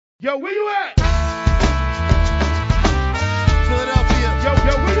Yo, where you at? Philadelphia. Yo,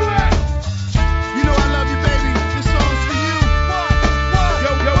 where you at? You know I love you, baby. This song's for you. What?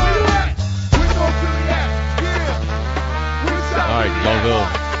 Yo, where you at? Where's North Philly at? Yeah. Where's South All right, Philly at? Longville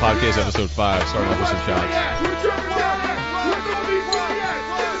Podcast Episode 5, starting off with some shots. Where's Germantown at? Where's North Beach Philly at?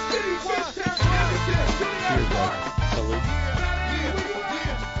 Kansas City, Fishtown, Kansas City, Philly at?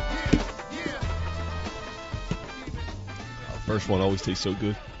 First one always tastes so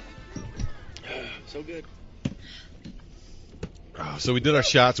good. So good. So we did our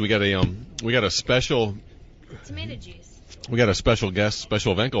shots. We got a special Tomato juice. we got a special guest,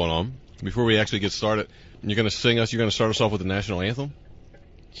 special event going on. Before we actually get started, you're going to start us off with the national anthem.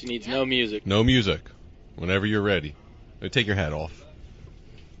 She needs no music. No music. Whenever you're ready. Take your hat off.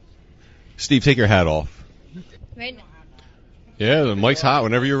 Steve, take your hat off. Right now. Yeah, the mic's hot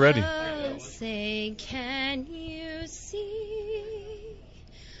whenever you're ready. Oh, say, can you see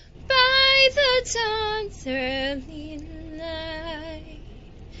by the dawn's early light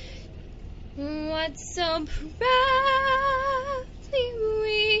what so proudly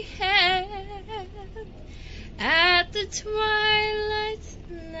we had at the twilight's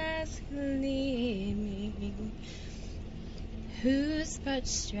last gleaming, whose broad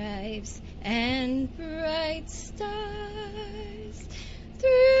stripes and bright stars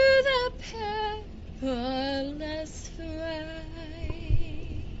through the perilous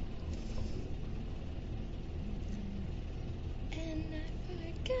fight. And I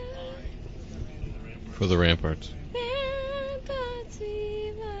forgot For the ramparts. ramparts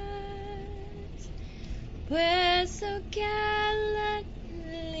we watched, were so gallantly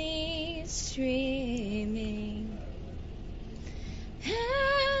streaming,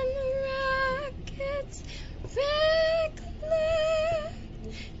 and the rockets red glare,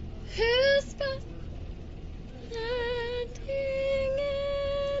 whose spot landing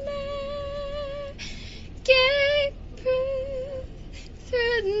in air gave proof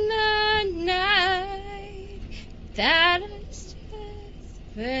through the night that our strides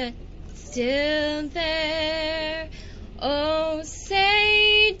were still there. Oh,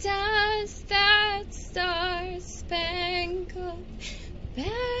 say does that star-spangled banner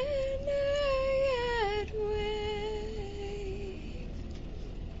yet wave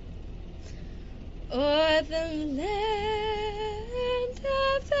o'er the land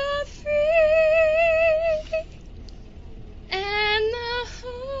of the free and the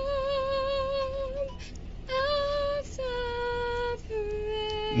home of the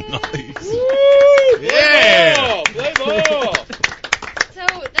brave? Nice. Yeah! Play ball! So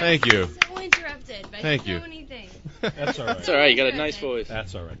that Thank was you. so interrupted by Thank you. so many things. That's all right. It's alright, you got a nice voice.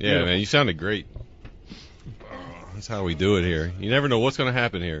 That's all right. Yeah, man, you sounded great. That's how we do it here. You never know what's going to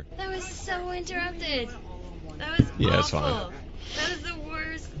happen here. That was so interrupted. That was Yeah, it's awful. fine. That was the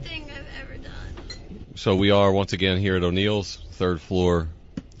worst thing I've ever done. So we are once again here at O'Neill's, third floor.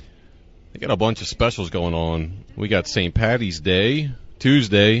 They got a bunch of specials going on. We got St. Patty's Day,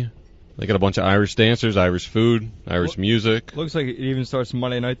 Tuesday. They got a bunch of Irish dancers, Irish food, Irish music. Looks like it even starts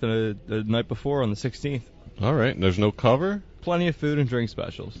Monday night the night before on the 16th. All right, there's no cover. Plenty of food and drink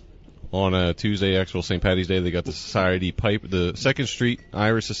specials. On Tuesday, actual St. Patty's Day, they got the Society Pipe, the 2nd Street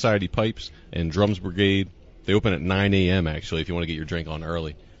Irish Society Pipes and Drums Brigade. They open at 9 a.m. actually if you want to get your drink on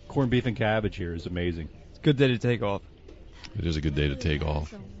early. Corned beef and cabbage here is amazing. It's a good day to take off. It is a good day to take That's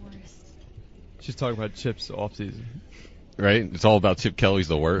off. the worst. Just talking about chips off season. Right? It's all about Chip Kelly's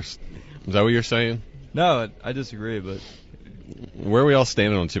the worst. Is that what you're saying? No, I disagree, but Where are we all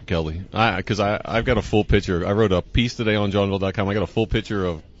standing on Chip Kelly? Because I've got a full picture. I wrote a piece today on JohnVille.com. I got a full picture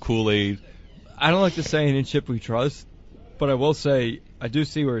of Kool-Aid. I don't like the saying "in Chip we trust," but I will say I do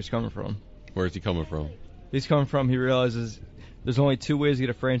see where he's coming from. Where's he coming from? He realizes there's only two ways to get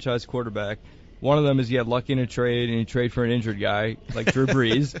a franchise quarterback. One of them is you get lucky in a trade and you trade for an injured guy like Drew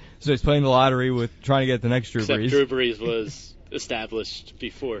Brees. So he's playing the lottery with trying to get the next Drew Except Brees. Drew Brees was established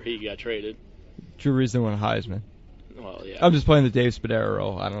before he got traded. Drew Brees didn't win a Heisman. Well, yeah. I'm just playing the Dave Spadaro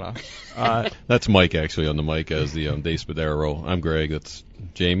role. I don't know. That's Mike actually on the mic as the Dave Spadaro role. I'm Greg. That's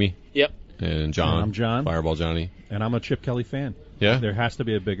Jamie. Yep. And John. And I'm John. Fireball Johnny. And I'm a Chip Kelly fan. Yeah. There has to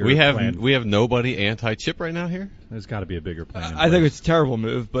be a bigger We have plan. nobody anti-Chip right now here. There's got to be a bigger plan. in I think place. it's a terrible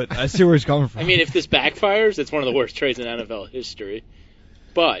move, but I see where he's coming from. I mean, if this backfires, it's one of the worst trades in NFL history.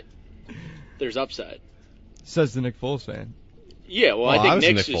 But there's upside. Says the Nick Foles fan. Yeah, well, I I was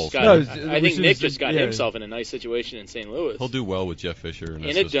think a Nick's Nick Foles just fan. got. No, I think Nick just got yeah. himself in a nice situation in St. Louis. He'll do well with Jeff Fisher and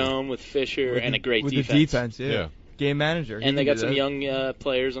in a dome with Fisher and a great with defense. the defense, yeah. Yeah. Game manager. He And they can got do some that. young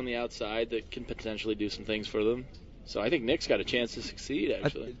players on the outside that can potentially do some things for them. So I think Nick's got a chance to succeed,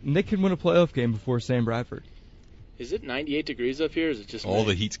 actually. Nick can win a playoff game before Sam Bradford. Is it 98 degrees up here? Or is it just All me?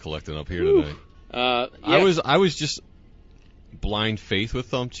 the heat's collecting up here tonight. Yeah. I was just blind faith with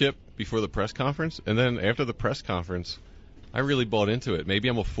Thumb Chip before the press conference, and then after the press conference, I really bought into it. Maybe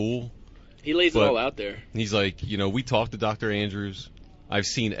I'm a fool. He lays it but- all out there. He's like, we talked to Dr. Andrews. I've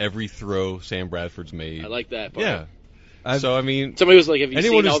seen every throw Sam Bradford's made. I like that part. Yeah. So, I mean, Somebody was like, have you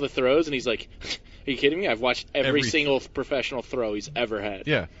Anyone seen all who's- the throws? And he's like, are you kidding me? I've watched every Every- single professional throw he's ever had.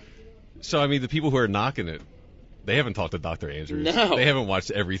 yeah. So, I mean, the people who are knocking it, they haven't talked to Dr. Andrews. No. They haven't watched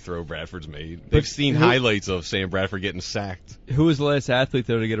every throw Bradford's made. They've seen who- highlights of Sam Bradford getting sacked. Who was the last athlete,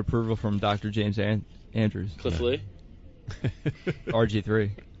 though, to get approval from Dr. James Andrews? Cliff Lee.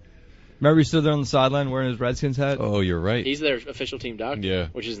 RG3. Remember he stood there on the sideline wearing his Redskins hat? Oh, you're right. He's their official team doctor, Yeah.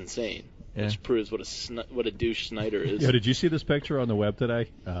 which is insane. Yeah. Which proves what a douche Snyder is. Yo, did you see this picture on the web today?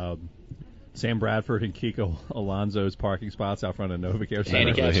 Sam Bradford and Kiko Alonso's parking spots out front of Novacare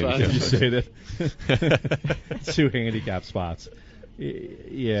Center. Handicap spots. Did you see that? 2 handicap spots.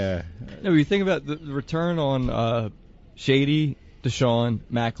 Yeah. No, you think about the return on Shady, Deshaun,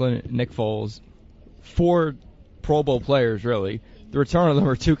 Macklin, Nick Foles, 4 Pro Bowl players, really. The return of them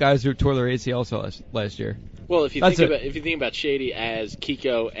are 2 guys who tore their ACLs last year. Well, if you That's think about Shady as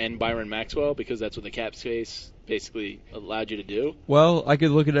Kiko and Byron Maxwell, because that's what the cap space basically allowed you to do. Well, I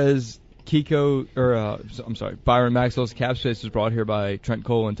could look at it as Kiko, Byron Maxwell's cap space was brought here by Trent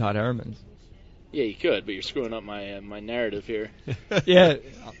Cole and Todd Herremans. Yeah, you could, but you're screwing up my narrative here. Yeah.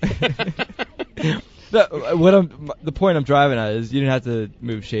 The point I'm driving at is you didn't have to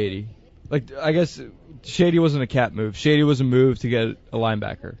move Shady. Like, I guess Shady wasn't a cap move. Shady was a move to get a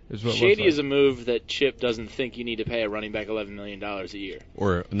linebacker. Is what it Shady looks is a move that Chip doesn't think you need to pay a running back $11 million a year.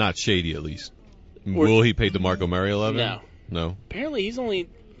 Or not Shady, at least. Will he pay DeMarco Murray 11? No. No. Apparently, he's only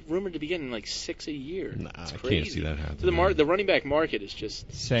rumored to be getting like 6 a year. Nah, It's I crazy. can't see that happening. So the running back market is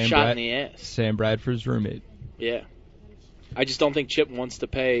just Sam shot Brad- in the ass. Sam Bradford's roommate. Yeah. I just don't think Chip wants to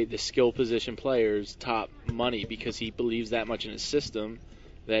pay the skill position players top money because he believes that much in his system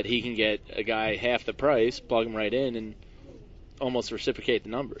that he can get a guy half the price, plug him right in, and almost reciprocate the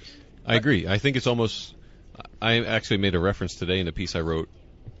numbers. I agree. I think it's almost. I actually made a reference today in a piece I wrote.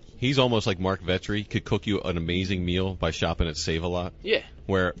 He's almost like Mark Vetri, could cook you an amazing meal by shopping at Save-A-Lot. Yeah,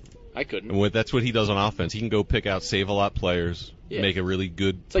 Where I couldn't. that's what he does on offense. He can go pick out Save-A-Lot players, Yeah. make a really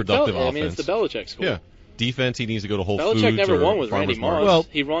good, It's like productive I offense. mean, it's the Belichick school. Yeah. Defense, he needs to go to Whole Foods Belichick never or won with Farmers Randy Moss. Market. Well-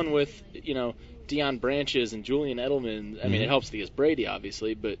 He won with, Deion Branches and Julian Edelman. I mean, Mhm. it helps against Brady,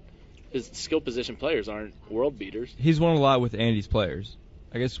 obviously, but his skill position players aren't world beaters. He's won a lot with Andy's players.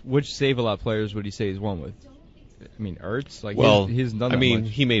 I guess which Save-A-Lot players would he say he's won with? I mean, Ertz? Like, Well, he hasn't done I that mean,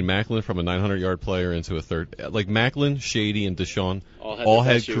 much. he made Macklin from a 900-yard player into a third. Like Macklin, Shady, and Deshaun All had all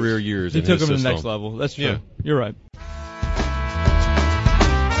their had best career years. years He in took his him to the system. next level. That's true. Yeah. You're right.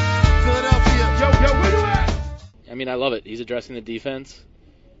 Philadelphia. Yo, where you at? I mean, I love it. He's addressing the defense.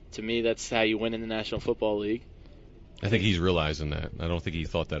 To me, that's how you win in the National Football League. I think he's realizing that. I don't think he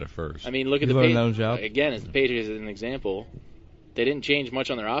thought that at first. I mean, look at He the learned that on the job. Patriots. Again, as the Patriots as an example, they didn't change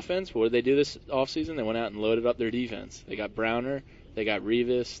much on their offense. But what did they do this offseason? They went out and loaded up their defense. They got Browner. They got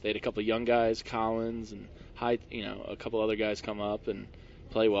Revis. They had a couple of young guys, Collins, and a couple other guys come up and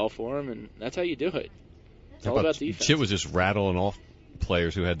play well for them. And that's how you do it. It's all about defense. Chip was just rattling off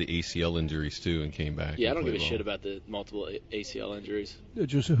players who had the ACL injuries too and came back. Yeah, I and don't give a played shit well. about the multiple ACL injuries.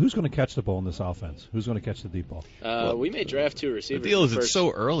 Just who's going to catch the ball in this offense? Who's going to catch the deep ball? We may draft 2 The receivers. deal is, it's first.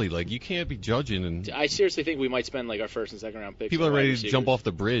 so early. Like you can't be judging, and I seriously think we might spend like our first and second round picks. people on are wide ready to receivers. jump off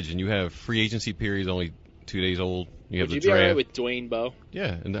the bridge, and you have free agency periods only 2 days old. You have Would you the be draft. alright with Dwayne Bowe?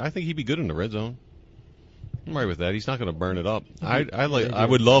 Yeah, and I think he'd be good in the red zone. I'm right with that. He's not going to burn it up. I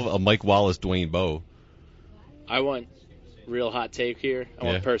would love a Mike Wallace, Dwayne Bowe. I want real hot take here. I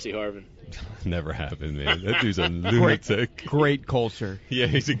want Yeah. Percy Harvin. Never happened, man. That dude's a lunatic. Great culture. Yeah,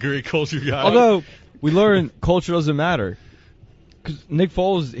 he's a great culture guy. Although, we learned culture doesn't matter. Because Nick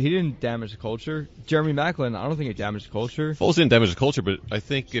Foles, he didn't damage the culture. Jeremy Macklin, I don't think he damaged the culture. Foles didn't damage the culture, but I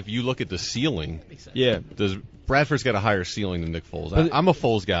think if you look at the ceiling, Yeah. Bradford's got a higher ceiling than Nick Foles. But- I'm a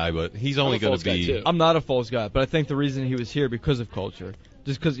Foles guy, but he's only I'm a going Foles to guy, be. too. I'm not a Foles guy, but I think the reason he was here because of culture.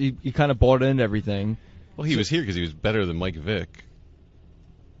 Just because he kind of bought into everything, Well, he was here because he was better than Mike Vick.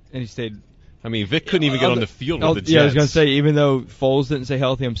 and he stayed. I mean, Vick couldn't even get on the field with the Jets. Yeah, I was going to say, even though Foles didn't stay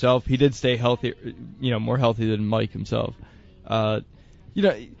healthy himself, he did stay healthy, more healthy than Mike himself.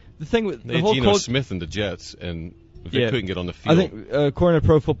 The thing with They the had whole Geno culture. Smith in the Jets, and Vic Yeah. couldn't get on the field. I think, according to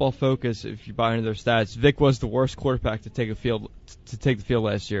Pro Football Focus, if you buy into their stats, Vic was the worst quarterback to take the field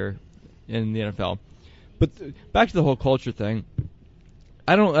last year in the NFL. But back to the whole culture thing,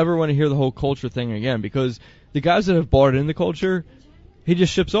 I don't ever want to hear the whole culture thing again because the guys that have bought into culture, he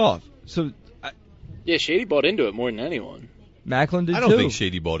just ships off. So Yeah, Shady bought into it more than anyone. Macklin did I don't too. think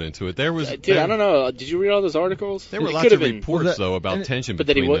Shady bought into it. There was, Dude, I don't know. Did you read all those articles? There were It lots could of have been- reports Well, that- though about and- tension but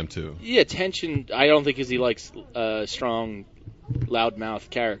that he between would- them two. Yeah, tension. I don't think because he likes strong, loudmouth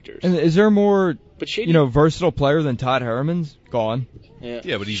characters. And is there a more, But Shady, versatile player than Todd Harriman's? Gone.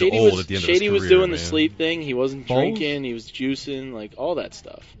 Yeah, but he's Shady old was, at the end of his Shady was career, doing the man. sleep thing. He wasn't Foles? drinking. He was juicing, like all that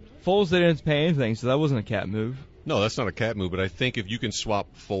stuff. Foles, they didn't pay anything, so that wasn't a cat move. No, that's not a cat move. But I think if you can swap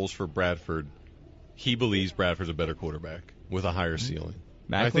Foles for Bradford, he believes Bradford's a better quarterback with a higher ceiling.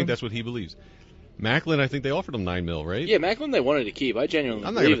 Macklin? I think that's what he believes. Macklin, I think they offered him $9 million, right? Yeah, Macklin they wanted to keep. I genuinely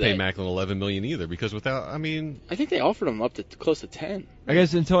I'm not going believe to pay that. Macklin $11 million either because without, I mean, I think they offered him up to close to 10. I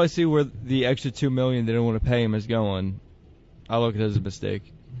guess until I see where the extra $2 million they didn't want to pay him is going, I look at it as a mistake.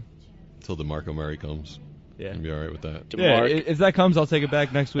 until DeMarco Murray comes, Yeah. I'll be all right with that. Yeah, DeMarc. if that comes, I'll take it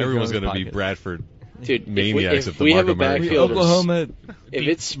back next week. Everyone's going going to be Bradford Dude, maniacs if if we have a DeMarco Murray backfield comes. Oklahoma. If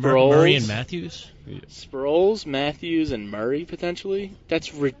it's Murray and Sproles, Matthews. Sproles, Matthews, and Murray potentially,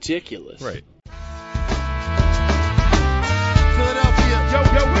 that's ridiculous. Right. Philadelphia.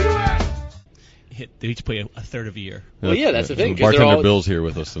 Yo, where you at? They each play a third of a year. Well, yeah, that's the thing, 'cause they're Bartender all- Bill's here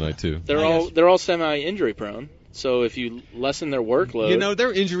with us tonight too. They're all semi-injury prone. So if you lessen their workload, You know,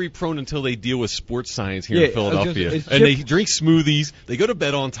 they're injury prone until they deal with sports science here Yeah, in Philadelphia. it's And they Chip- drink smoothies, they go to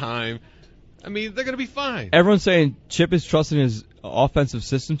bed on time. I mean, they're going to be fine. Everyone's saying Chip is trusting his offensive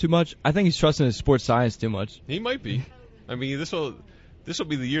system too much. I think he's trusting his sports science too much. He might be. I mean, this will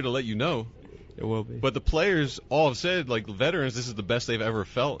be the year to let you know. It will be. But the players all have said, like veterans, this is the best they've ever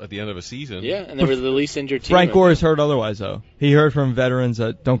felt at the end of a season. yeah, and they were the least injured team. Frank right Gore now. has heard otherwise, though. He heard from veterans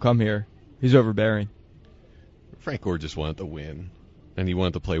that don't come here. He's overbearing. Frank Gore just wanted to win, and he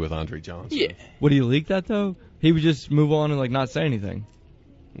wanted to play with Andre Johnson. Yeah, Would he leak that, though? He would just move on and, not say anything.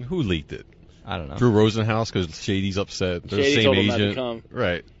 Who leaked it? I don't know. Drew Rosenhaus because Shady's upset. They're the Shady same told him not to agent. come.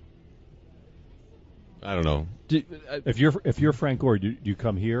 Right. I don't know. If you're Frank Gore, do you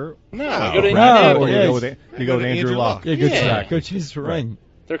come here? no, No. go to No, Or Indianapolis. you yeah, go with you go with Andrew Luck? Yeah, good Yeah. shot. Go chase the ring.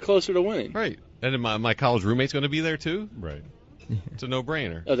 They're closer to winning. Right. And then my college roommate's going to be there too. Right. It's a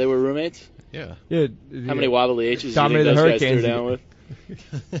no-brainer. Oh, they were roommates. Yeah. Yeah. How many wobbly H's do you think Dominated those guys threw Hurricanes. down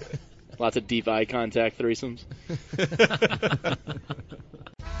with? Lots of deep eye contact threesomes.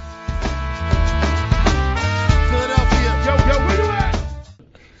 Philadelphia. Yo, where you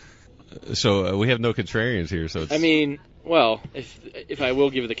at? So we have no contrarians here. So it's, I mean, well, if I will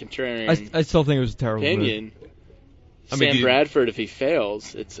give the contrarian I still think it was a terrible move. opinion, I mean, Sam Bradford, if he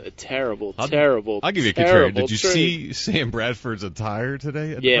fails, it's a terrible, I'll terrible, give you a contrarian. terrible Did you trade. see Sam Bradford's attire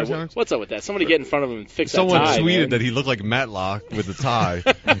today at the Yeah, press conference? what's up with that? Somebody get in front of him and fix Someone that tie, tweeted man. that he looked like Matlock with the tie,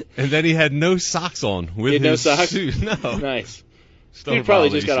 and then he had no socks on with He had no his socks? suit. No, Nice. Stomach Dude probably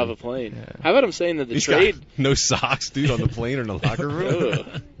just got off violation. a plane. Yeah. How about him saying that the He's trade? got no socks, dude, on the plane or in the locker room.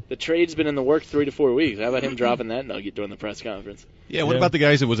 Ugh. The trade's been in the works 3 to 4 weeks. How about him dropping that nugget during the press conference? Yeah, what Yeah. about the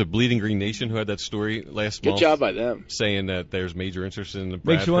guys that was at Bleeding Green Nation who had that story last Good month? job by them. Saying that there's major interest in the Bradford.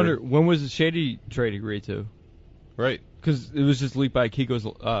 Makes you wonder, when was the Shady trade agreed to? Right. Because it was just leaked by Kigo's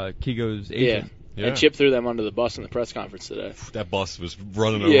agent. Yeah. And Chip threw them under the bus in the press conference today. That bus was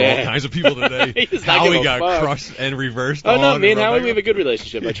running over Yeah. all kinds of people today. He does not give Howie a got fuck. crushed and reversed. Oh, no, on me and Howie, Rebecca. we have a good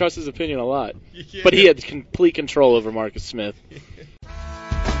relationship. I trust his opinion a lot. Yeah. But he had complete control over Marcus Smith.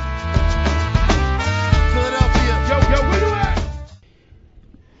 Philadelphia. Yo, where you at?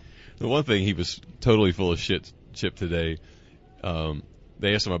 The one thing he was totally full of shit, Chip, today.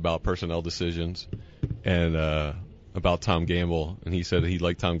 They asked him about personnel decisions and about Tom Gamble, and he said he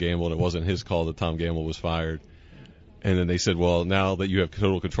liked Tom Gamble, and it wasn't his call that Tom Gamble was fired. And then they said, well, now that you have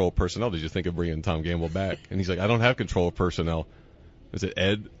total control of personnel, did you think of bringing Tom Gamble back? And he's like, I don't have control of personnel. Is it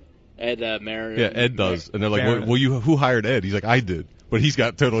Ed? Ed Mariner. Yeah, Ed does. And they're like, Fair well, who hired Ed? He's like, I did. But he's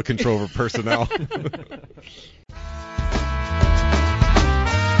got total control over personnel.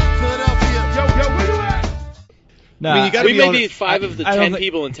 Philadelphia. Yo, where you at? Nah, I mean, you gotta We be may on be it. 5 of the I don't 10 think-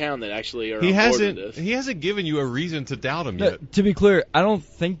 people in town that actually are he on board with this. hasn't given you a reason to doubt him yet. To be clear, I don't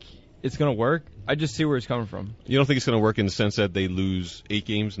think it's going to work. I just see where it's coming from. You don't think it's going to work in the sense that they lose 8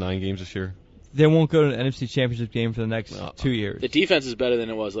 games, 9 games this year? They won't go to an NFC Championship game for the next No. 2 years. The defense is better than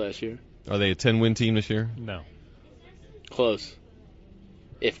it was last year. Are they a 10-win team this year? No. Close.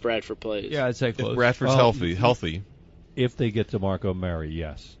 If Bradford plays. Yeah, I'd say close. If Bradford's Well, healthy. If they get DeMarco Murray,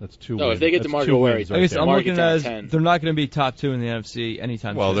 yes, that's 2 No, wins. if they get That's DeMarco 2 Murray, wins I right guess there. I'm Mark looking it at it down as 10. they're not going to be top 2 in the NFC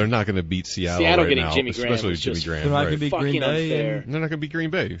anytime Well, soon. they're not going to beat Seattle, Seattle right getting now, Jimmy Graham especially was Jimmy just Graham. They're not Right. going to be Fucking Green Bay. unfair. and- They're not going to beat Green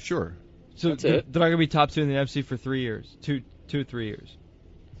Bay, sure. So That's they're it. not going to be top 2 in the NFC for 3 years. 2 or 3 years.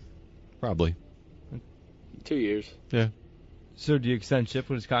 Probably. 2 years. Yeah. So do you extend Chip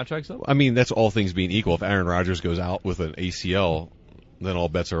when his contract's up? I mean, that's all things being equal. If Aaron Rodgers goes out with an ACL, then all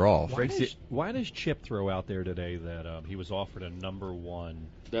bets are off. Why does Chip throw out there today that he was offered a number 1?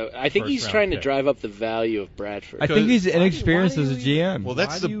 No, I think he's First-round trying to pick. drive up the value of Bradford. I think he's inexperienced Why do as a you- GM. Well,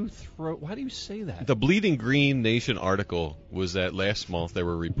 that's why the- Why do you say that? The Bleeding Green Nation article was that last month there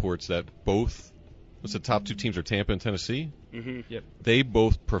were reports that both, what's the top 2 teams are Tampa and Tennessee? hmm They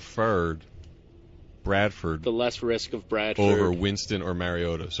both preferred Bradford The less risk of Bradford. over Winston or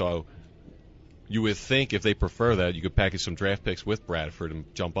Mariota. So you would think if they prefer that, you could package some draft picks with Bradford and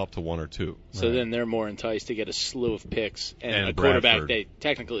jump up to 1 or 2. So then they're more enticed to get a slew of picks and a And quarterback Bradford. they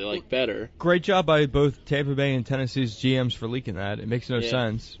technically like better. Great job by both Tampa Bay and Tennessee's GMs for leaking that. It makes no Yeah.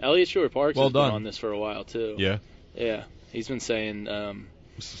 sense. Elliot Shore-Parks Well has done. been on this for a while too. Yeah. Yeah, he's been saying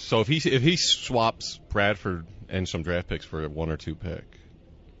So if he swaps Bradford and some draft picks for a 1 or 2 pick,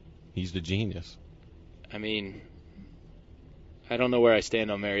 he's the genius. I mean, I don't know where I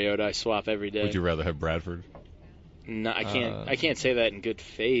stand on Mariota. I swap every day. Would you rather have Bradford? No, I can't. I can't say that in good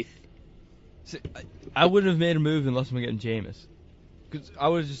faith. See, I wouldn't have made a move unless I'm getting Jameis. Because I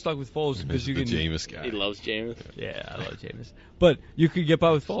would have just stuck with Foles. Because you the can. Jameis guy. He loves Jameis. Yeah, I love Jameis. But you could get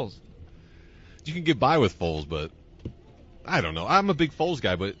by with Foles. You can get by with Foles, but I don't know. I'm a big Foles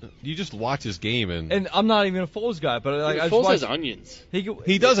guy, but you just watch his game And I'm not even a Foles guy, but like I just Foles watch, has onions,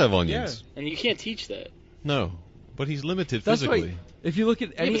 he does have onions. and you can't teach that. No, but he's limited That's physically. right. If you look at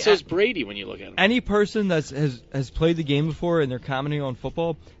Yeah, any but so is Brady when you look at him. any person that has played the game before and they're commenting on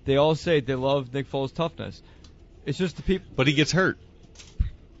football, they all say they love Nick Foles' toughness. It's just the people. But he gets hurt.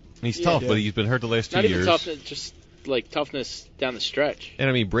 He's tough, but he's been hurt the last 2 Not years. even toughness, just like toughness down the stretch. And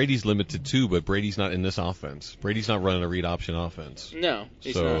I mean, Brady's limited too, but Brady's not in this offense. Brady's not running a read option offense. No,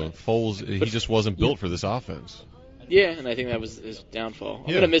 he's So not. Foles, he But- just wasn't built for this offense. Yeah, and I think that was his downfall. I'm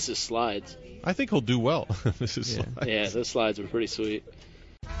Yeah. gonna miss his slides. I think he'll do well. This is Yeah. slides. Yeah, those slides were pretty sweet.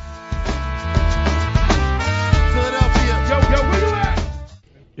 Philadelphia. Yo, where you at?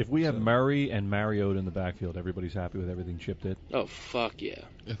 If we have Murray and Mariota in the backfield, everybody's happy with everything Chip did. Oh fuck yeah!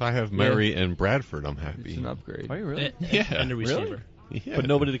 If I have Murray and Bradford, I'm It's happy. an upgrade. Are you really? Yeah. And a receiver. Really? Yeah. But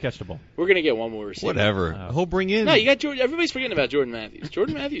nobody to catch the ball. We're gonna get one more receiver. Whatever. Oh. He'll bring in. No, you got Jordan. Everybody's forgetting about Jordan Matthews.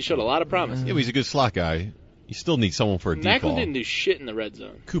 Jordan Matthews showed a lot of promise. Yeah, but he's a good slot guy. You still need someone for a deep Macklin ball. didn't do shit in the red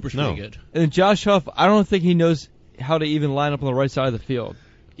zone. Cooper's No. pretty good. And Josh Huff, I don't think he knows how to even line up on the right side of the field.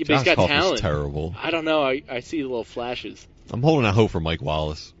 Yeah, but he's Josh got Huff talent. is terrible. I don't know. I see the little flashes. I'm holding out hope for Mike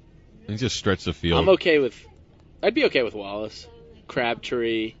Wallace. He just stretched the field. I'm okay with. I'd be okay with Wallace,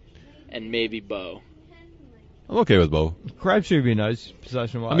 Crabtree, and maybe Bo. I'm okay with Bo. Crabtree would be nice,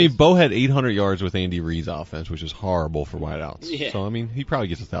 possession-wise. I mean, Bo had 800 yards with Andy Reid's offense, which is horrible for wideouts. Yeah. So, I mean, he probably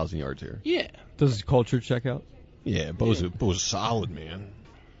gets 1,000 yards here. Yeah. does his culture check out? Yeah, Bo's solid, man.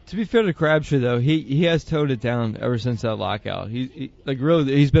 To be fair to Crabtree, though, he has toned it down ever since that lockout. He like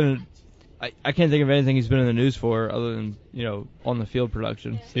really he's been. I can't think of anything he's been in the news for other than on the field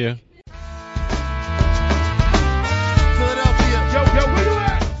production. Yeah. Philadelphia. Yo, where you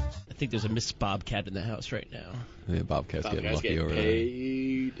at? I think there's a Miss Bobcat in the house right now. Yeah, Bobcat's getting Bobcat's lucky getting over there.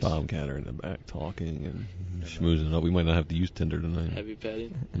 paid. Bobcat are in the back talking and schmoozing up. We might not have to use Tinder tonight. Heavy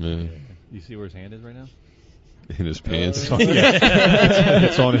petting. Yeah. You see where his hand is right now? In his pants.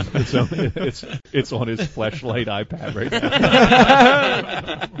 It's on his, it's on his fleshlight iPad right now.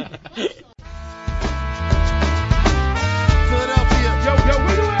 Philadelphia. Yo,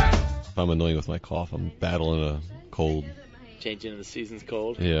 where you at? If I'm annoying with my cough, I'm battling a cold. Changing the season's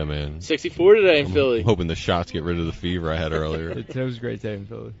cold. Yeah, man. 64 today in I'm Philly. hoping the shots get rid of the fever I had earlier. It was a great day in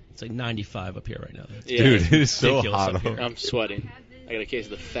Philly. It's like 95 up here right now. Yeah. Dude, it is so ridiculous hot up here. I'm sweating. I got a case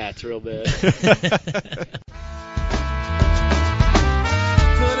of the fats real bad.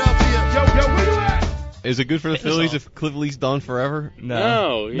 Philadelphia. Yo, where you at? Is it good for the Phillies if Cliff Lee's done forever?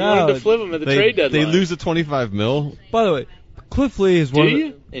 No, you wanted to flip him at the trade deadline. They lose the 25 mil. By the way, Cliff Lee is Do one. Of the,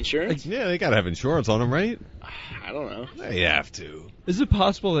 you? Insurance? Yeah, they gotta have insurance on him, right? I don't know. They have to. is it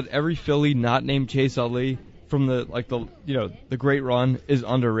possible that every Philly not named Chase Utley from the great run is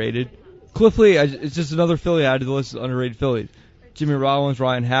underrated? Cliff Lee, it's just another Philly added to the list of underrated Phillies. Jimmy Rollins,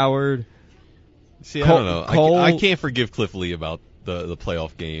 Ryan Howard. See, I Cole- don't know. Cole- I can't forgive Cliff Lee about the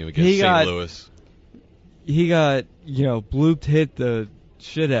playoff game against He St. got- Louis. He got blooped hit the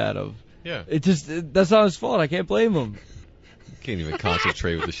shit out of. Yeah. That's not his fault. I can't blame him. Can't even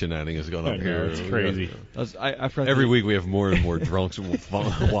concentrate with the shenanigans going I up know, here. it's crazy. I forgot Every to- week we have more and more drunks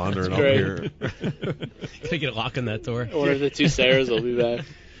wandering up great. here. Can I get a lock on that door? One of the two Sarahs will be back.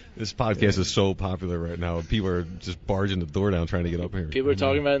 This podcast is so popular right now. People are just barging the door down trying to get up here. People are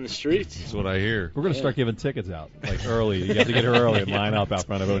talking about it in the streets. That's what I hear. We're going to start giving tickets out, like early. You have to get here early and line up out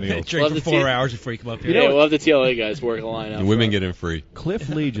front of O'Neill's. Drink Love for the 4 tea. hours before you come up here. Yeah, we'll have the TLA guys work a line out. And women front. get in free. Cliff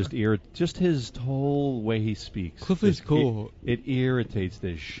Lee just his whole way he speaks. Cliff Lee's Just- cool. It irritates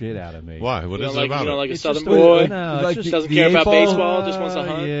the shit out of me. Why? What You is don't it about you don't it? like a It's Southern just boy? No, Like it's the- just Doesn't the care about eight-ball? baseball, just wants to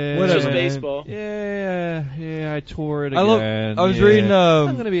hunt. Yeah, Whatever, Just man. baseball. Yeah, I tore it I again. was yeah. reading.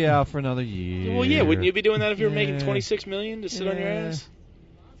 I'm going to be out for another year. Well, yeah, wouldn't you be doing that if you were making Yeah. $26 million to sit on your Yeah. ass?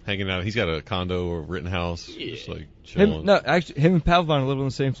 Hanging out. He's got a condo or Rittenhouse. Yeah. Just like chilling. him and Pavlon live on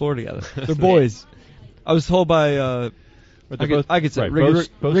the same floor together. They're boys. I was told by. But they're I could say right, Rick-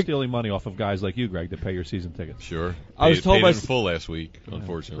 both Rick- stealing money off of guys like you, Greg, that pay your season tickets. Sure. I was told paid by it in full last week,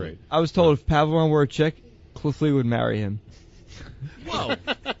 unfortunately. Great. I was told if Pavlon were a chick, Cliff Lee would marry him. Whoa.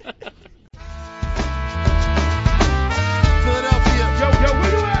 Philadelphia. Yo,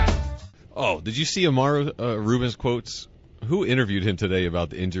 where you at? Oh, did you see Amaro Rubin's quotes? Who interviewed him today about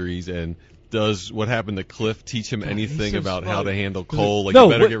the injuries, and does what happened to Cliff teach him anything so about smart. how to handle Cole? Like, No,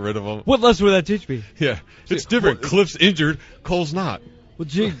 you better what- get rid of him. What lesson would that teach me? Yeah, it's different. Cliff's injured, Cole's not. Well,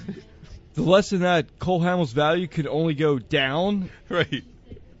 gee, the lesson that Cole Hamels' value could only go down. Right.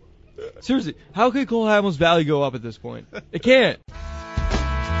 Seriously, how could Cole Hamels' value go up at this point? It can't.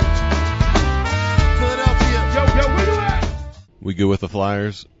 Philadelphia. Yo, where you at? We good with the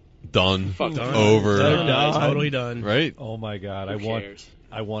Flyers? Done. Fuck Done. Over. Done. Totally done. Right? Oh my God, Who cares?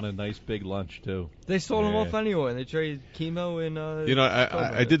 I want a nice big lunch too. They sold him Yeah. off anyway, and they traded Chemo and. You know,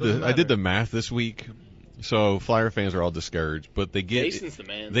 I did Doesn't the matter. math this week. So Flyer fans are all discouraged, but they Jason's the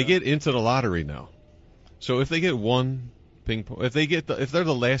man. they though. get into the lottery now. So if they get one ping pong, if they're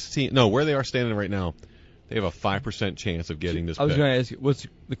the last team, no, where they are standing right now, they have a 5% chance of getting this I was pick. going to ask you, what's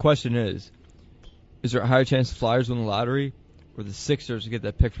the question is there a higher chance the Flyers win the lottery, or the Sixers get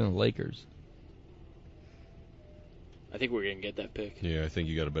that pick from the Lakers? I think we're gonna get that pick. Yeah, I think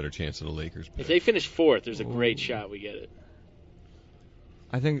you got a better chance of the Lakers pick. If they finish fourth, there's a great shot we get it.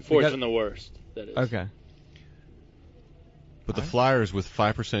 I think Fourth they from the worst. That is. Okay. But the Flyers with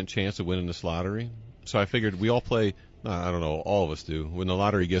 5% chance of winning this lottery. So I figured we all play. I don't know. All of us do. When the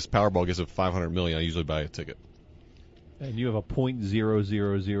lottery Powerball gets up $500 million, I usually buy a ticket. And you have a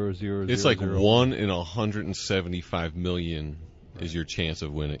 .0000000. It's like 1 in 175 million is your chance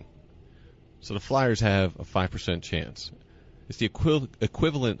of winning. So the Flyers have a 5% chance. It's the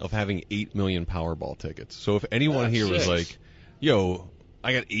equivalent of having 8 million Powerball tickets. So if anyone here was 6. like, "Yo,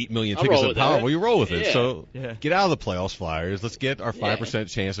 I got 8 million I'll tickets roll at with that. Powerball," you roll with it. Yeah. So Yeah. get out of the playoffs, Flyers. Let's get our 5%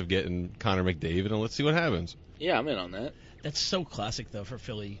 Yeah. chance of getting Connor McDavid, and let's see what happens. Yeah, I'm in on that. That's so classic though for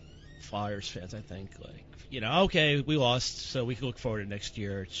Philly Flyers fans. I think okay, we lost, so we can look forward to next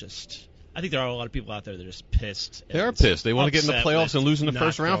year. It's just. I think there are a lot of people out there that are just pissed. They are and pissed. They want to get in the upset playoffs with and lose in the not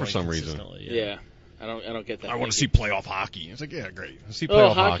first round for going some reason. consistently, Yeah. I don't get that. I want to thinking. see playoff hockey. It's like, yeah, great. Let's see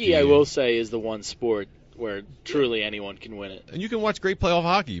Well, playoff hockey, I will say, is the one sport where truly anyone can win it. And you can watch great playoff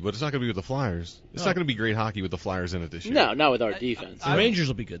hockey, but it's not going to be with the Flyers. It's not going to be great hockey with the Flyers in it this year. No, not with our defense. The Rangers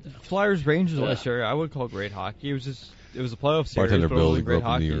will be good though. Flyers Rangers Yeah. last year, I would call great hockey. It was a playoff series. Bartender but it Bill, wasn't he grew great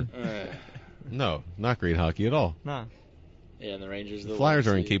up in New hockey. York. No, not great hockey at all. Nah, Yeah, and the Rangers. The Flyers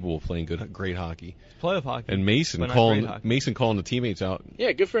are incapable of playing great hockey. playoff hockey. And Mason but not calling great hockey. the teammates out.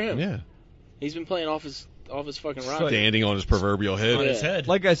 Yeah, good for him. Yeah, He's been playing off his fucking rock. standing on his proverbial head. On his Yeah. head.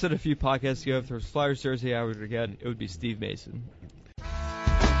 Like I said a few podcasts ago, if there was Flyers jersey I would get, it would be Steve Mason.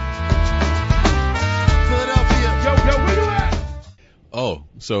 Philadelphia. Yo, where you at? Oh,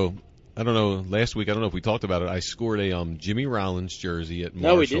 so I don't know. Last week, I don't know if we talked about it. I scored a Jimmy Rollins jersey at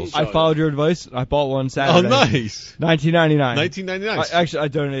No, we Marshalls. didn't. I followed your advice. I bought one Oh, Saturday. nice. 1999. 1999. Actually, I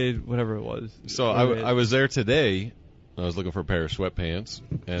donated whatever it was. So I was there today. I was looking for a pair of sweatpants,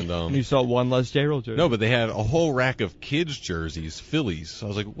 and And you saw one less J-Roll jersey. no, but they had a whole rack of kids' jerseys, Phillies. So I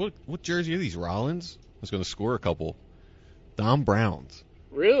was like, what jersey are these, Rollins? I was going to score a couple. Dom Browns.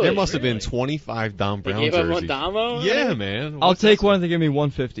 Really? There must have been 25 Dom They Brown gave up jerseys. on Damo? Yeah, man. I'll What's take that? one if they give me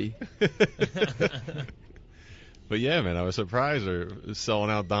 150. But yeah, man, I was surprised they're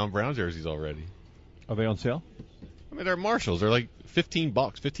selling out Dom Brown jerseys already. Are they on sale? I mean, they're Marshalls. They're like $15,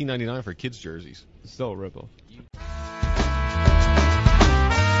 $15.99 for kids' jerseys. Still a ripoff.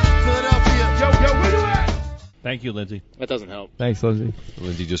 Philadelphia. Yo, where you at? Thank you, Lindsay. That doesn't help. Thanks, Lindsay.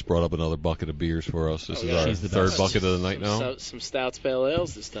 Lindsay just brought up another bucket of beers for us. This Oh, is yeah. our She's the third best. bucket of the night now. Some stouts, pale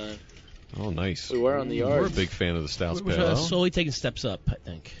ales this time. Oh, nice. We were on the We're a yards. big fan of the Stouts We're Pale Ale. slowly taking steps up, I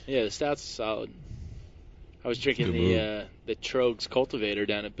think. Yeah, the stouts are solid. I was drinking Good the Trogs Cultivator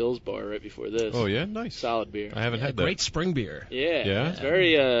down at Bill's Bar right before this. Oh, yeah? Nice. Solid beer. I haven't Yeah, had that. great spring beer. Yeah. Yeah? It's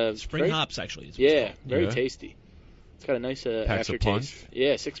very Spring very, hops, actually. is what it's Yeah, called. very Yeah. tasty. It's got a nice Packs a aftertaste. punch?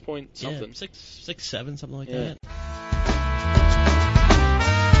 Yeah, 6 point something. Yeah, 6, 7, something like Yeah. that.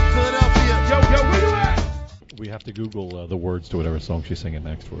 Philadelphia. Yo, where you at? We have to Google the words to whatever song she's singing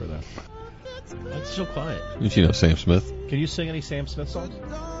next for her, though. Why it's so quiet? Didn't you know Sam Smith? Can you sing any Sam Smith songs?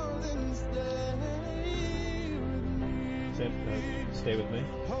 Sam, Stay With Me.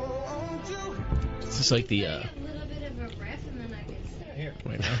 It's just like the A little bit of a riff and then I can sing. Here.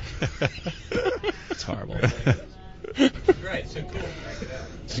 right now. It's horrible. Great, so cool.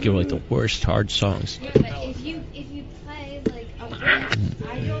 Just give like the worst hard songs. Yeah, but if you play like a riff,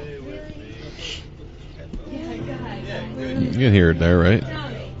 I don't really. Yeah, go ahead. You can hear it there, right? Tell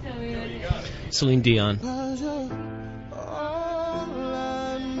me what it is. Celine Dion.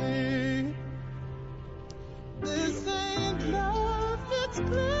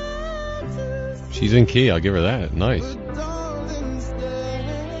 She's in key. I'll give her that. Nice.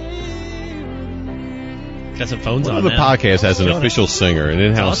 Got some phones One on of the now. podcast has an Killing it. official singer, an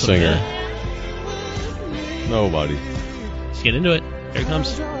in-house Awesome, singer. man. Nobody. Let's get into it. Here it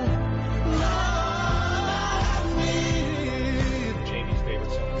comes. Jamie's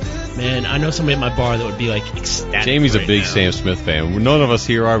favorite song. Man, I know somebody at my bar that would be like ecstatic. Jamie's a right big now. Sam Smith fan. None of us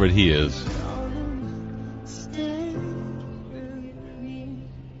here are, but he is.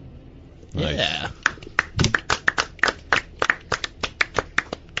 Nice. Yeah.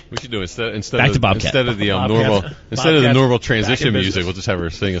 We should do instead Back of to Bobcat. instead of the Bobcat. normal instead of the Bobcat's normal back transition in music, business. we'll just have her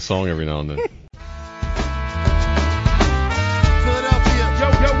sing a song every now and then. Philadelphia.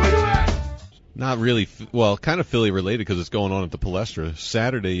 Yo, where you at? Not really. Well, kind of Philly related because it's going on at the Palestra.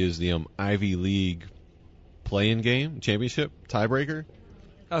 Saturday is the Ivy League play-in game, championship, tiebreaker.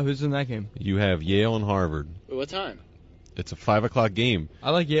 Oh, who's in that game? You have Yale and Harvard. What time? It's a 5:00 game.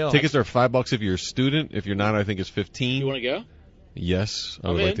 I like Yale. Tickets are $5 if you're a student. If you're not, I think it's You $15. want to go? Yes, I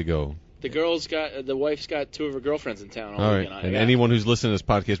I'm would in. like to go. The wife's got 2 of her girlfriends in town. All right, weekend. and Yeah. anyone who's listening to this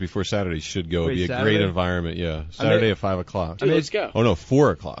podcast before Saturday should go. Wait, It'd be a Saturday? great environment. Yeah, Saturday at 5:00. Dude, I mean, let's go. Oh no,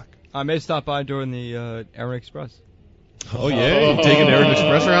 4:00. I may stop by during the Aaron Express. Oh yeah, you taking Aaron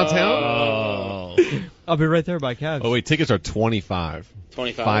Express around town? Oh. I'll be right there by cabs. Oh wait, tickets are $25.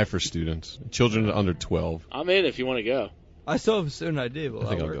 25. 5 for students. Children under 12. I'm in if you want to go. I still have a student ID, but I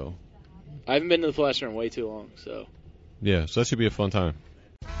think I'll I'll work. go. I haven't been to the Palestra in way too long, so. Yeah, so that should be a fun time.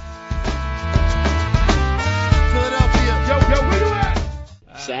 Philadelphia. Yo, where you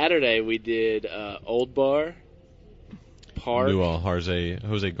at? Saturday we did Old Bar, Park. New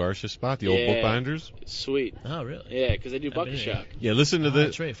Jose Garcia spot, the old Yeah. bookbinders. Sweet. Oh, really? Yeah, because they do I've Bucket been there. Shock. Yeah, listen to Oh, this.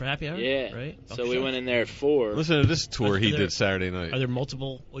 that's right, for happy hour? Yeah. Right? So we went in there at 4. Listen to this tour he Are there- did Saturday night. Are there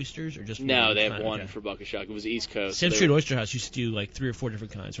multiple oysters or just No, one? they have kind? one Okay. for Bucket Shock. It was East Coast. Sam They Street were- Oyster House used to do like 3 or 4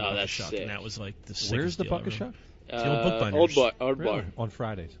 different kinds for Oh, Bucket that's Shock, sick. and that was like the Where's sickest the deal Bucket ever. Shop? The old Bookbinders. Old Bar. Really? On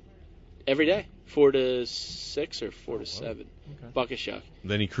Fridays. Every day. 4 to 6 or 4 to 7. Okay. Bucket Shock.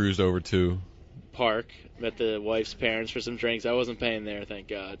 Then he cruised over to. Park. Met the wife's parents for some drinks. I wasn't paying there, thank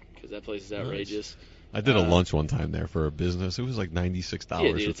God, because that place is outrageous. I did a lunch one time there for a business. It was like $96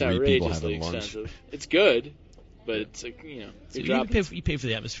 Yeah, dude, for it's 3 people outrageously having lunch. expensive. It's good, but it's like, So you're you dropping. pay for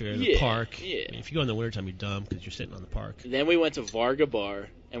the atmosphere, the Yeah, park. yeah. I mean, if you go in the wintertime, you're dumb because you're sitting on the park. Then we went to Varga Bar,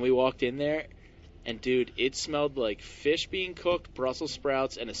 and we walked in there, and dude, it smelled like fish being cooked, Brussels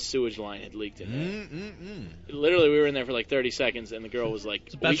sprouts, and a sewage line had leaked in there. Literally, we were in there for like 30 seconds, and the girl was like,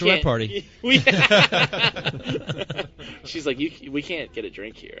 It's a "We bachelorette can't-" party. She's like, we can't get a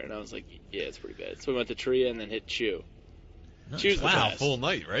drink here. And I was like, yeah, it's pretty bad. So we went to Tria and then hit Chew. Nice. Chew's the Wow. best. Full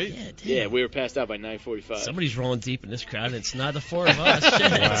night, right? Yeah, damn. Yeah, we were passed out by 9:45. Somebody's rolling deep in this crowd, and it's not the 4 of us.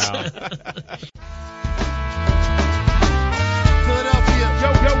 Shit. Philadelphia.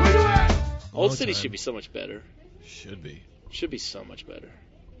 Yo, where you at? Old Long City time. should be so much better. Should be. Should be so much better.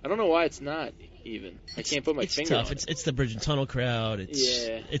 I don't know why it's not even. I can't put my It's finger tough. on it. It's the Bridge and Tunnel crowd.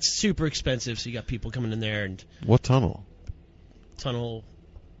 It's super expensive, so you got people coming in there and What tunnel? tunnel,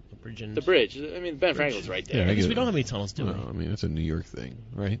 the bridge and The bridge. I mean, Ben Franklin's right there. Yeah, I Because get we it. don't have any tunnels, do we? No, I mean, it's a New York thing,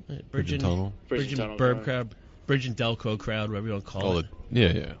 right? Bridge and tunnel. Bridge and Tunnel Burb crowd. crowd, Bridge and Delco crowd, whatever you want to call All it. the,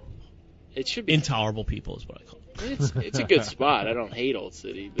 yeah. It should be. Intolerable people is what I call it. It's a good spot. I don't hate Old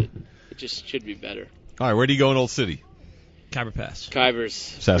City, but it just should be better. All right, where do you go in Old City? Kyber Pass.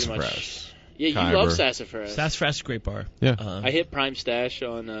 Kyver's pretty much. Sassafras. Yeah, you Kyber. love Sassafras. Sassafras is a great bar. Yeah. I hit Prime Stash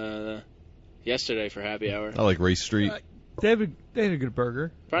on yesterday for happy hour. I like Race Street. They had a good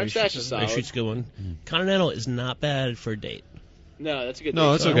burger. Prime Stash is Race solid. Street's a good one. Continental is not bad for a date. No, that's a good. No,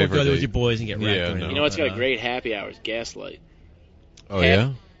 date that's spot. okay Don't for go a there with date. your boys and get wrapped. Yeah, or no. You know what's got a but, great happy hours? Gaslight. Oh, Half-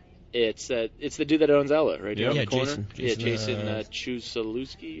 yeah? It's the dude that owns Ella, right? Yeah. On the Yeah, corner? Jason. Jason uh,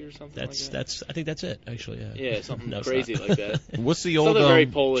 Chusalewski or something That's like that. I think that's it actually. Yeah. Yeah, something No, it's crazy not. like that. What's the old Something very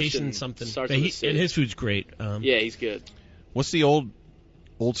Polish. Jason and something. Starts But with a C. and his food's great. Yeah, he's good. what's the old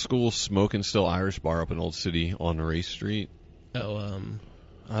school smoking still Irish bar up in Old City on Race Street?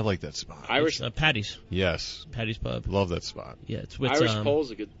 I like that spot. Irish Patty's Yes, Pub. love that spot. Yeah, it's with Irish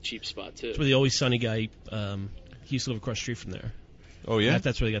Pole's a good cheap spot too. It's where the Always Sunny guy. He used to live across the street from there. Oh yeah,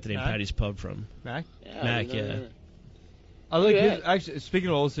 That's where they got the name Mac? Patty's Pub from. Mac? Mac, yeah. I like Yeah. his, actually. Speaking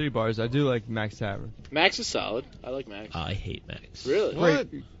of Old City bars, I do like Mac's Tavern. Max is solid. I like Max. I hate Max. Really? What?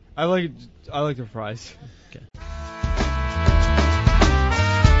 I like their fries.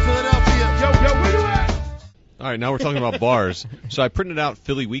 Philadelphia. Yo, where you at? All right, now we're talking about bars. So I printed out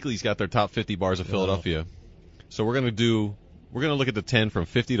Philly Weekly's got their top 50 bars of Philadelphia. So we're gonna look at the 10 from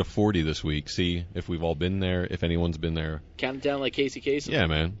 50 to 40 this week. See if we've all been there, if anyone's been there. Count it down like Casey Kasem. Yeah,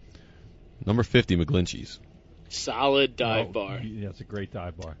 man. Number 50, McGlinchey's. Solid dive bar. Yeah, it's a great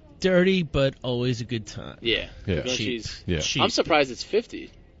dive bar. Dirty, but always a good time. Yeah. Yeah. Cheese. Yeah. Cheap. I'm surprised it's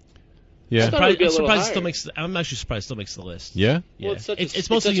 50. Yeah. I thought it would be a I'm little surprised it higher. still makes. I'm actually surprised it still makes the list. Yeah. Yeah. Well, it's such a- it's it's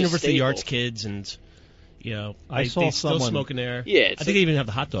mostly such a University staple. Arts kids, and I saw they still someone- smoking there. Yeah, I it's think they even have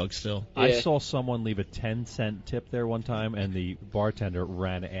the hot dogs still. Yeah. I saw someone leave a 10-cent tip there one time, and the bartender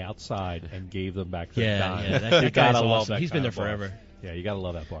ran outside and gave them back their Yeah, dime. yeah, that You guy's gotta love awesome. that He's been kind there of bar. forever. Yeah, you gotta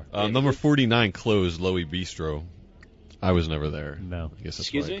love that bar. Number 49 closed, Lowy Bistro. I was never there. No. I guess that's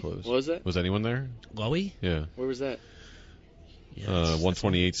Excuse why me? it closed. What was that? Was anyone there? Lowy? Yeah. Where was that? Yeah,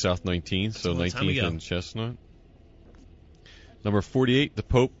 128 South 19th, so a long time 19th ago. and Chestnut. Number 48, the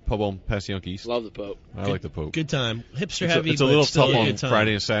Pope, Pub on Passyunk East. Love the Pope. I like the Pope. Good time. Hipster It's a, heavy. it's a but little still tough a on good time.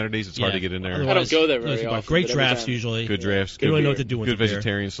 Friday and Saturdays. It's hard Yeah. to get in there. Otherwise, I don't go there very those are often, Great but every drafts time- usually. Good drafts. They Good, really know what to do with good the beer.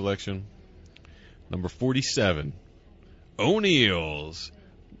 vegetarian selection. Number 47, O'Neill's.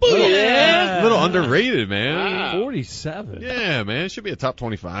 Yeah. A little underrated, man. Wow. 47. Yeah, man. It should be a top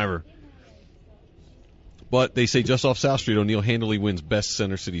 25er. But they say just off South Street, O'Neill handily wins best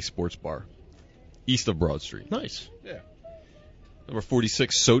Center City sports bar, east of Broad Street. Nice. Number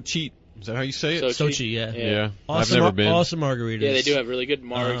 46, Sochi. Is that how you say it? Sochi, yeah. Yeah. Awesome, I've never been. Awesome margaritas. Yeah, they do have really good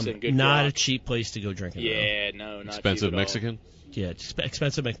margs and good Not a guac. cheap place to go drinking. Yeah, no, not Expensive cheap at all. Mexican. Though. Yeah, it's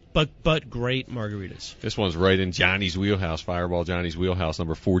expensive, but great margaritas. This one's right in Johnny's wheelhouse, Fireball Johnny's wheelhouse,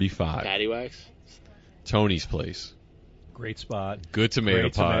 number 45. Patty wax. Tony's place. Great spot. Good tomato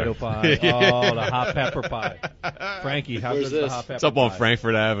Great pie. tomato pie. Oh, the hot pepper pie. Frankie, how Where's good's the this? hot pepper It's up on pie?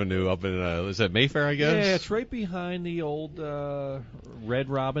 Frankfurt Avenue, up in, is that Mayfair, I guess? Yeah, it's right behind the old Red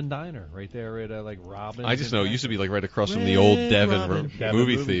Robin Diner, right there at like Robin. I just know it used to be like right across from the old Devon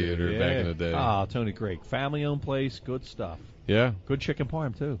movie theater back in the day. Ah, Tony Craig, family-owned place, good stuff. Yeah. Good chicken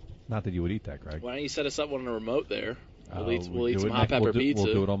parm too. Not that you would eat that, Greg. Why don't you set us up on a remote there? We'll eat do some it hot next- pepper we'll do, pizza.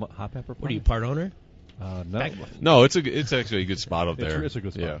 We'll do it on hot pepper. What are you, pie. part owner? No, No, it's actually a good spot up there. it's a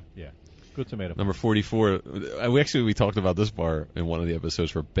good spot. Yeah. Yeah, good tomato. Number 44. We talked about this bar in one of the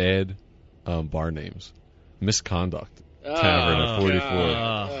episodes for bad bar names. Misconduct Tavern at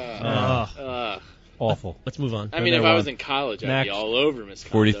 44. Awful. Let's move on. I mean, if I was in college, I'd Next. be all over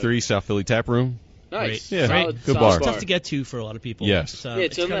Misconduct. 43 South Philly Tap Room. Nice. Yeah, Solid, good solid bar. Tough to get to for a lot of people. Yes. It's, Yeah,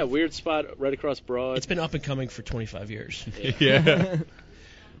 it's in kind that of- weird spot right across Broad. It's been up and coming for 25 years. Yeah.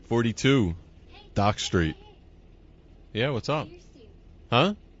 42 Dock Street. Yeah, what's up? Beer Stew.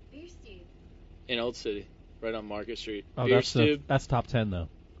 Huh? Beer Stew. in Old City, right on Market Street. Oh, Beer that's Stew. that's top 10 though.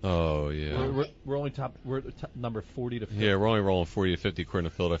 Oh, yeah. We're only number 40 to 50. Yeah, we're only rolling 40 to 50 according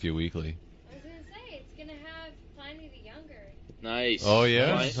to Philadelphia Weekly. I was gonna say it's gonna have Pliny the Younger. Nice. Oh,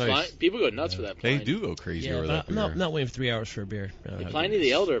 yeah? Nice. Nice. People go nuts for that. They Pliny. do go crazy Yeah, over but that I'm beer. not waiting for 3 hours for a beer. Yeah, Pliny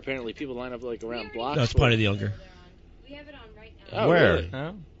the Elder. Apparently, people line up like around blocks. No, it's for Pliny it. the Younger. We have it on right now. Oh, Where? really?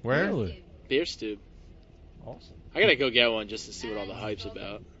 Huh? Where? Really? Beer Stew. Awesome. I gotta go get one just to see what all the hype's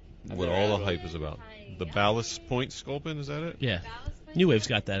about. What all the hype is about. The Ballast Point Sculpin, is that it? Yeah. Ballast Point? New Wave's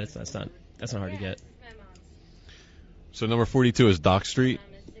got that. That's not hard to get. It's my mom's. So number 42 is Dock Street.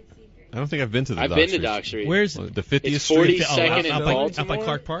 Mom is 63. I don't think I've been to the I've Dock been Street. to Dock Street. Where's The 50th It's Street? 42nd in out by Baltimore?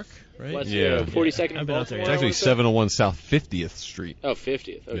 Clark Park, right? What's Yeah. 42nd in I've been out there. Baltimore. It's I actually wanna say? 701 South 50th Street. Oh,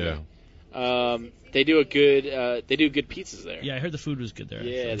 50th. Okay. Yeah. They do good pizzas there. Yeah, I heard the food was good there.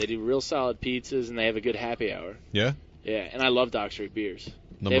 Yeah, actually. they do real solid pizzas, and they have a good happy hour. Yeah? Yeah, and I love Dock Street beers.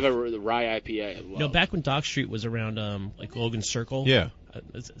 Number They have the rye IPA. I love. You know, back when Dock Street was around like Logan Circle. Yeah.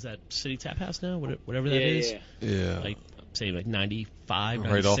 Is that City Tap House now? Whatever that yeah, is. yeah. Yeah. Like say like 95, Right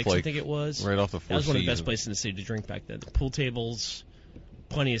 96, off, I like, think it was. right off the That Four was one of the Seasons. best places in the city to drink back then. The pool tables,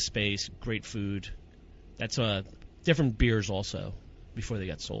 plenty of space, great food. That's different beers also before they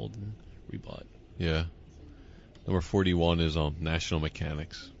got sold and rebought. Yeah. Number 41 is National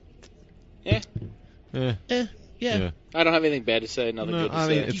Mechanics. Yeah. I don't have anything bad to say. Nothing No, good to I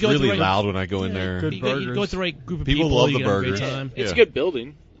say. mean, it's You go with the really right- loud when I go in there. Good You go burgers. with the right group of People people. love you the can have a great burgers. time. It's Yeah. a good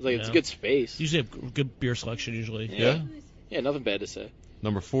building. It's a good space. Usually a good beer selection. Usually. Yeah, nothing bad to say.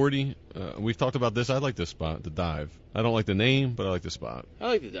 Number 40. We've talked about this. I like this spot, the Dive. I don't like the name, but I like the spot. I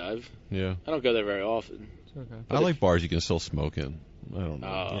like the Dive. Yeah. I don't go there very often. I like bars you can still smoke in. I don't know.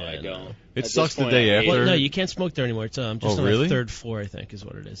 I don't. It At this sucks the point, day I hate after. Well, it. no, you can't smoke there anymore. It's just Oh, on really? the 3rd floor, I think, is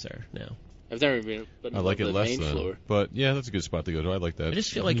what it is there now. I've never been. But I like it the less main then. floor. But yeah, that's a good spot to go to. I like that. I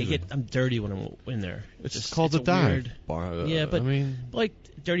just feel like I'm dirty when I'm in there. It's just called the a Dive weird- bar. Yeah, but I mean, like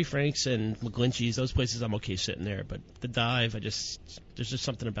Dirty Frank's and McGlinchey's, those places I'm okay sitting there. But the Dive, there's just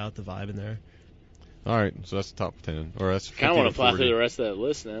something about the vibe in there. all right. So that's the top 10, or that's. Kind of want to fly 40. through the rest of that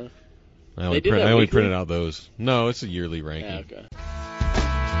list now. I only, They do that I only weekly? printed out those. No, it's a yearly ranking. Yeah, okay.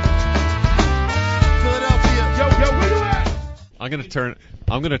 Philadelphia. Yo, where you at? I'm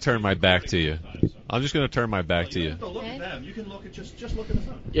gonna turn my back to you. I'm just gonna turn my back to you. Look at them. You can look at just look at the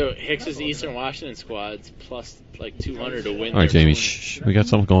phone. Yo, Hicks's Eastern Washington squad's plus like 200 to win. All right, their Jamie. tournament. Shh. We got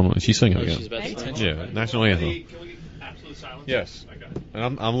something going on. She's singing Oh, she's again. about to sing. Yeah, national anthem. Can we absolute silence? Yes.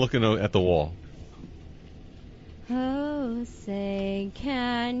 And I'm looking at the wall. Oh, say,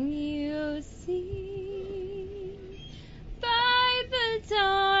 can you see by the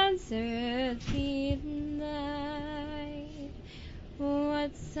dawn's early light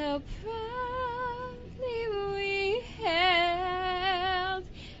what so proudly we held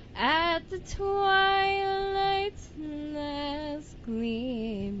at the twilight's last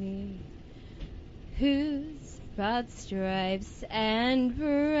gleaming, whose broad stripes and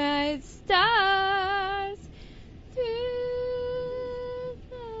bright stars through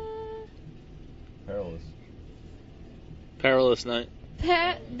the Perilous night.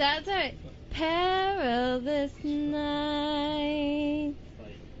 that's right, perilous night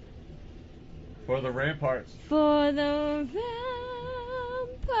For the ramparts. for the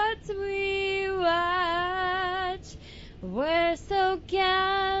ramparts we watch were so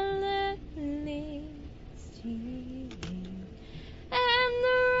gallantly streaming, and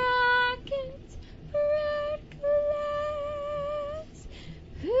the rocket's red glass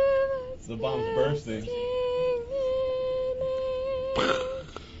The bomb's bursting.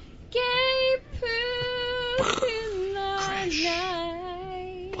 Gave proof in the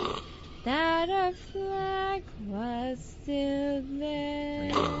night that our flag was still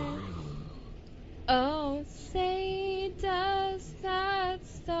there. Oh, say does that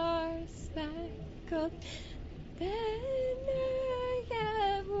star-speckled banner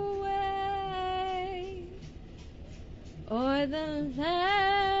yet wave o'er the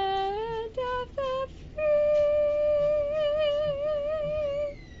land of the free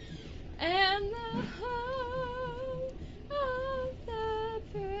and the home of the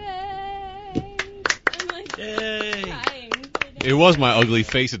brave? I'm like Yay. crying. It was my ugly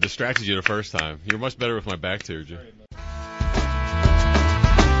face that distracted you the first time. You're much better with my back to you.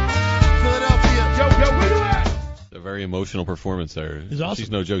 Philadelphia. Yo, where you at? A very emotional performance there. It's awesome. She's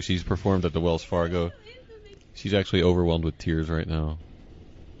no joke. She's performed at the Wells Fargo. She's actually overwhelmed with tears right now.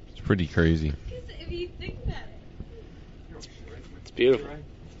 It's pretty crazy. If you think about it. It's beautiful.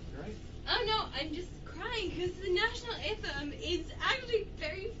 Oh no, I'm just crying because the national anthem is actually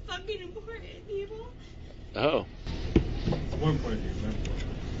very fucking important, people. Oh,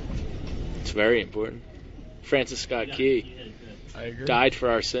 it's very important. Francis Scott Key I agree. died for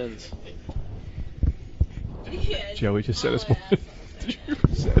our sins. Yeah, Joey just said it's oh, more.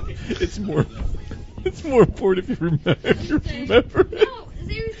 It's more. It's more important if you remember. Remember it. No,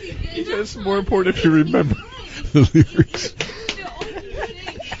 seriously. the He said it's national more anthem important if you is remember right. the lyrics. The only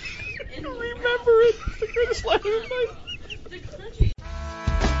thing in the Remember it. It's the greatest line of the night. the country.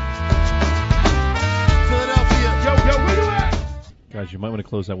 Philadelphia. Yo, where you at? Guys, you might want to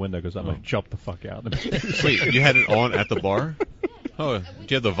close that window because I might jump the fuck out. Wait, you had it on at the bar? Oh, do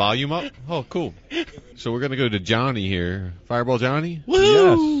you have the volume up? Oh, cool. So we're going to go to Johnny here. Fireball Johnny?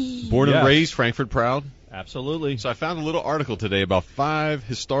 Yes. Born and Yes. raised, Frankfurt proud. Absolutely. So I found a little article today about 5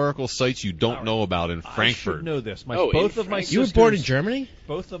 historical sites you don't know about in I Frankfurt. should know this. Oh, in Both of my Frankfurt. You were sisters, born in Germany?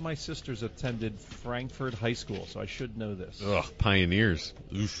 Both of my sisters attended Frankfurt High School, so I should know this. Ugh, pioneers.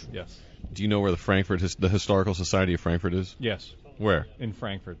 Oof. Yes. Do you know where the Historical Society of Frankfurt is? Yes. Where? In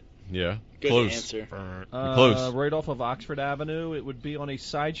Frankfurt. Yeah. Good Close. answer. Close. Right off of Oxford Avenue. It would be on a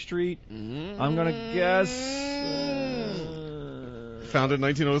side street. I'm going to guess. Founded in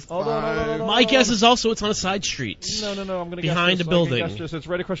 1905. Hold on. My guess is also it's on a side street. No. I'm going to Behind guess a this. I can building. guess this. It's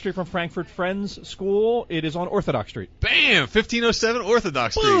right across the street from Frankfurt Friends School. It is on Orthodox Street. Bam! 1507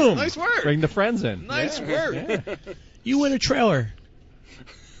 Orthodox Street. Boom! Nice work. Bring the friends in. Nice Yeah, work. yeah. You win a trailer.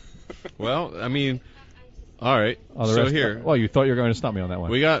 Well, I mean, all right. Oh, the So rest, here well, you thought you were going to stump me on that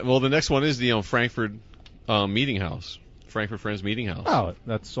one. we got. Well, the next one is the Frankfurt Meeting House, Frankfurt Friends Meeting House. Oh,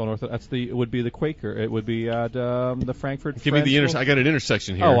 that's on Ortho. That's the. It would be the Quaker. It would be at the Frankfurt. Give me the Friends I got an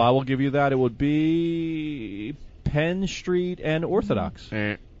intersection here. Oh, I will give you that. It would be Penn Street and Orthodox.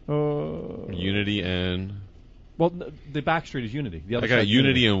 Unity and Well, the back street is Unity. The other I got side's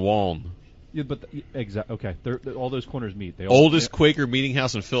Unity and Waln. Yeah, but exactly. Okay, all those corners meet. They all, Oldest Quaker meeting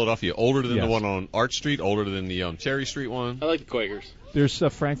house in Philadelphia. Older than Yes. the one on Arch Street. Older than the Cherry Street one. I like the Quakers. There's a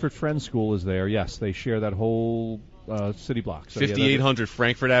Frankfurt Friends School is there. Yes, they share that whole city block. So, 5800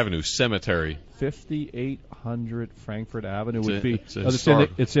 Frankfurt Avenue Cemetery. 5800 Frankfurt Avenue It's would a- be. it's a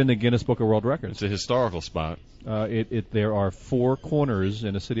It's in the Guinness Book of World Records. It's a historical spot. There are 4 corners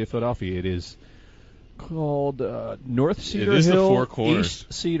in the city of Philadelphia. It is called North Cedar is the Hill, 4 corners.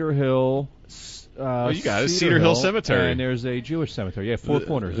 East Cedar Hill. You got it. Cedar Hill Cemetery. And there's a Jewish cemetery. Yeah, 4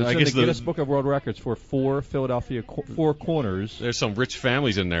 corners. It's I in guess the Guinness Book of World Records for 4 Philadelphia 4 corners. There's some rich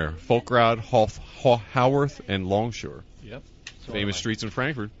families in there. Folkrod, Howarth, and Longshore. Yep. Famous streets in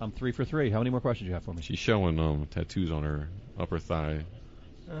Frankfurt. I'm 3 for 3. How many more questions you have for me? She's showing tattoos on her upper thigh.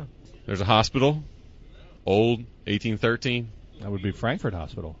 Oh. There's a hospital. Old, 1813. That would be Frankfurt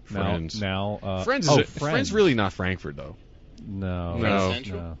Hospital. Friends. Friends. Friends really not Frankfurt, though. No. No.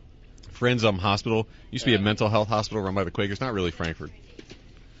 Central? Friends Hospital. Used to be a mental health hospital run by the Quakers. Not really Frankfurt.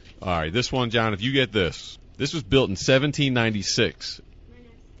 All right, this one, John, if you get this. This was built in 1796.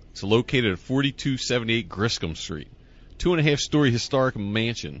 It's located at 4278 Griscom Street. 2.5-story historic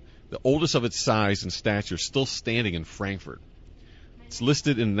mansion. The oldest of its size and stature still standing in Frankfurt. It's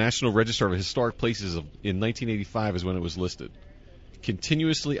listed in the National Register of Historic Places in 1985 is when it was listed.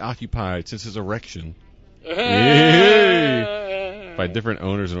 Continuously occupied since its erection by different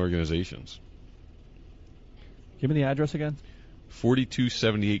owners and organizations. Give me the address again.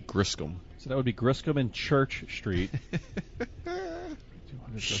 4278 Griscom. So that would be Griscom and Church Street.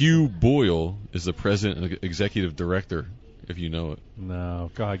 Hugh Boyle is the president and executive director, if you know it. No.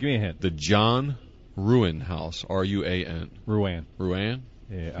 God, give me a hint. The John Ruan House, R-U-A-N. Ruan. Ruan?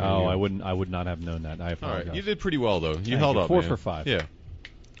 Yeah. Oh, I would not have known that. I All apologize. right, you did pretty well, though. You Thank held you. up, 4 man. for 5. Yeah.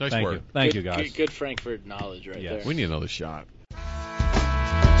 Nice Thank work. you. Thank you, Good- guys. Good Frankfurt knowledge right Yes. there. We need another shot.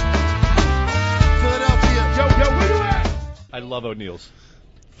 Philadelphia. Yo, where you at? I love O'Neill's.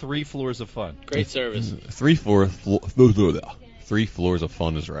 3 floors of fun. Great service. 3 floors of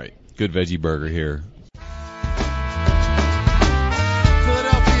fun is right. Good veggie burger here.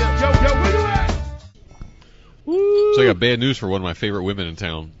 Philadelphia. Yo, where you at? So I got bad news for one of my favorite women in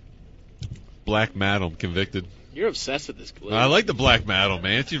town. Black Madam convicted. You're obsessed with this. Lady. I like the Black Madam,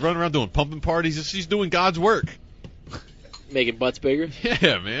 man. She's running around doing pumping parties. She's doing God's work. Making butts bigger.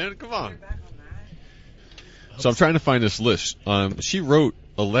 Yeah, man. Come on. So I'm trying to find this list. She wrote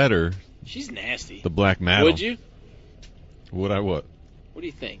a letter, She's nasty. the Black Madam. Would you? Would I what? What do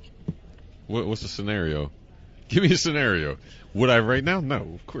you think? What's the scenario? Give me a scenario. Would I right now? No,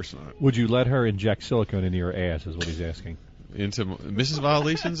 of course not. Would you let her inject silicone into your ass is what he's asking. Into Mrs.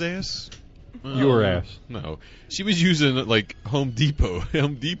 Violation's ass? Your ass. No. She was using, like, Home Depot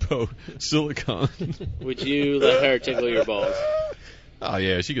silicone. Would you let her tickle your balls? Oh,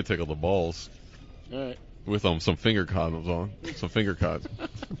 yeah, she could tickle the balls. All right. With some finger condoms on. Some finger cods.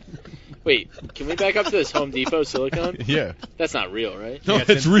 Wait, can we back up to this Home Depot silicone? Yeah. That's not real, right? No, Yeah,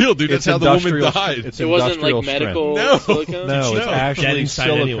 it's real, dude. That's how the woman industrial- died. It's It wasn't like industrial medical No. silicone? No, it's No. actually Dead inside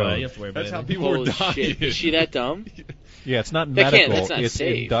silicone. anyway. You have to worry about That's how it. people were Holy dying. shit. Is she that dumb? Yeah, it's not That can't- medical. that's not it's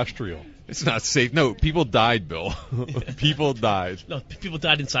safe. industrial. It's not safe. No, people died, Bill. People died. No, people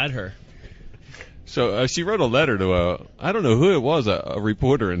died inside her. So she wrote a letter to I don't know who it was, a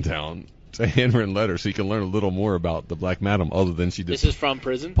reporter in town. It's a handwritten letter, so you can learn a little more about the Black Madam, other than she did This is from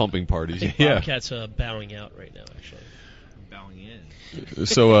prison? pumping parties. I think Yeah. Bobcat's bowing out right now, actually. Bowing in.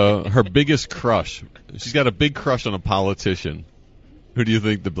 So her biggest crush, she's got a big crush on a politician. Who do you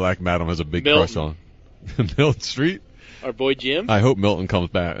think the Black Madam has a big crush on? Milton Street? Our boy Jim? I hope Milton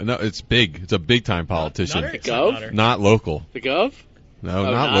comes back. No, it's big. It's a big time politician. Not her, The it's not Gov? her. Not local. The Gov? No,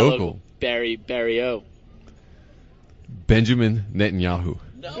 Oh, not local. Barry O. Benjamin Netanyahu.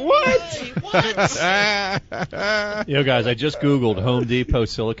 Yo, guys, I just Googled Home Depot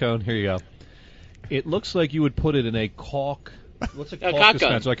silicone. Here you go. It looks like you would put it in a caulk. What's a caulk caulk gun.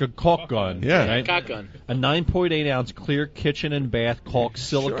 dispenser? Like a caulk gun. Yeah. Right? Cock gun. A 9.8 ounce clear kitchen and bath caulk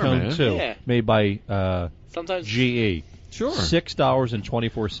silicone man. 2, Yeah. made by Sometimes GE. Sure.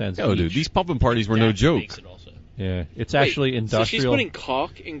 $6.24 Yo, each. dude, these pumping parties were no Jack joke. makes it also. Yeah, it's Wait, actually So industrial. she's putting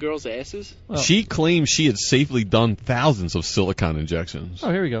caulk in girls' asses? Well- She claims she had safely done thousands of silicone injections.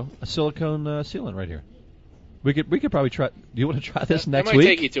 Oh, here we go. A silicone sealant right here. We could probably try. Do you want to try this That next might week?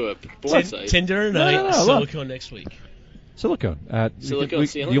 take you to a porn site. Tinder No, night, no, look. silicone next week. Silicone. Silicone do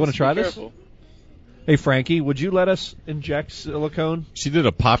ceilings? you want to try Be this? careful. Hey, Frankie, would you let us inject silicone? She did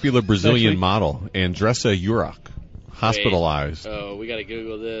a popular Brazilian Next week? model, Andressa Urach, hospitalized Oh, we got to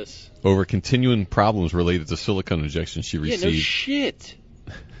Google this. over continuing problems related to silicone injection she Yeah, received. no shit.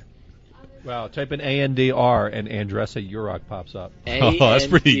 Wow, type in ANDR and Andressa Urach pops up. Oh, that's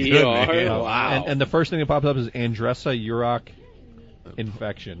pretty good, ANDR? man. Wow. And the first thing that pops up is Andressa Urach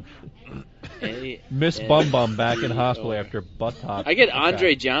infection. Miss Bum Bum back in hospital after buttock. I get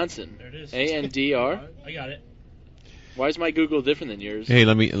Andre Johnson. There it is. ANDR. I got it. Why is my Google different than yours? Hey,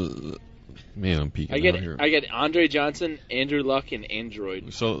 let me. Man, I'm peeking I out here. get Andre Johnson, Andrew Luck, and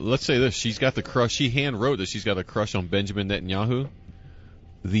Android. So let's say this: she's got the crush. She hand wrote that she's got a crush on Benjamin Netanyahu.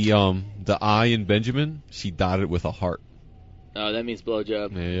 The I in Benjamin, she dotted with a heart. Oh, that means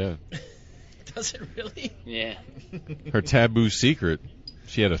blowjob. Yeah. Does it really? Yeah. Her taboo secret: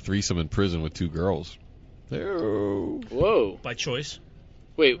 she had a threesome in prison with 2 girls. Whoa. By choice.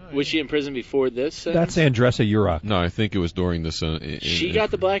 Wait, was she in prison before this? That's Andressa Urach. No, I think it was during this. She got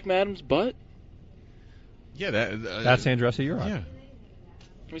the Black Madam's butt? Yeah, That's Andressa Urach. Yeah.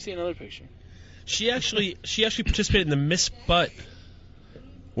 Let me see another picture. She actually participated in the Miss Butt.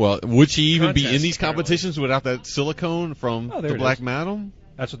 Well, would she even be Contest, in these apparently. competitions without that silicone from Oh, there the it Black is. Madam?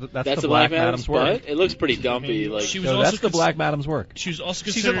 That's That's the Black Madam's Madam's work. butt? It looks pretty dumpy. Like She was No, also that's the Black Madam's work. She was also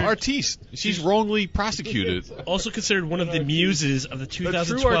She's an considered artiste. She's wrongly prosecuted. also considered one of the muses of the true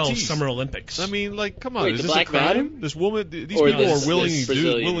 2012 artiste. Summer Olympics. I mean, like, come on, Wait, is the this Black a crime? Madam? This woman, these Or people this- are willingly this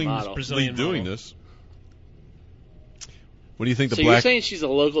Brazilian model. Brazilian doing model. this. What do you think the so you're black? saying she's a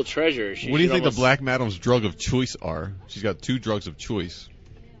local treasure. What do you think the Black Madam's drug of choice are? She's got 2 drugs of choice.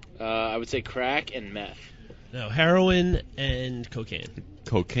 I would say crack and meth. No, heroin and cocaine.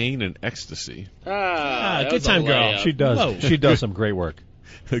 Cocaine and ecstasy. That good was a time, girl. layup. She does. Whoa. She does some great work.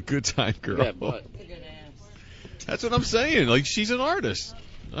 A good time, Look girl. at that butt. That's what I'm saying. Like, she's an artist.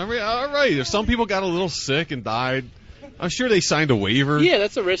 I mean, all right. If some people got a little sick and died, I'm sure they signed a waiver. Yeah,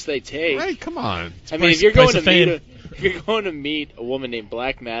 that's a risk they take. Right? Come on. I mean, if Price of fame. you're going to meet a woman named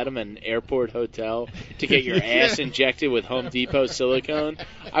Black Madam in an airport hotel to get your ass injected with Home Depot silicone,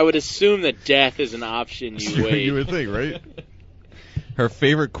 I would assume that death is an option you weigh. You would think, right? Her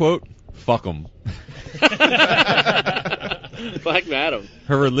favorite quote: "Fuck 'em." Black Madam.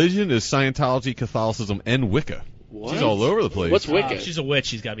 Her religion is Scientology, Catholicism, and Wicca. What? She's all over the place. What's Wicca? She's a witch.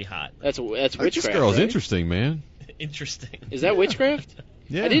 She's got to be hot. That's witchcraft. This girl's right? interesting, man. Interesting. Is that witchcraft?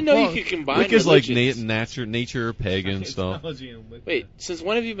 Yeah. I didn't know well, you could combine Wicca's like religions. nature, pagan stuff. Wait, since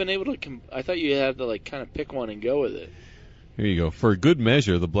when have you been able to? I thought you had to like kind of pick one and go with it. Here you go. For good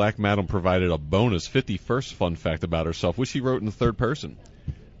measure, the Black Madam provided a bonus 51st fun fact about herself, which she wrote in the third person.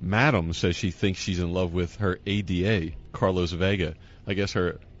 Madam says she thinks she's in love with her ADA, Carlos Vega. I guess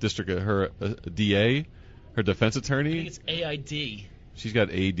her DA, her defense I attorney. think it's AID. She's got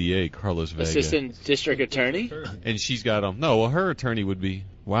ADA, Carlos Vega. Assistant District Attorney. And she's got her attorney would be,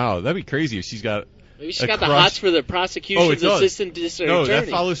 wow, that'd be crazy if she's got Maybe she's a got the crush. hots for the prosecution's does. assistant district No, attorney. that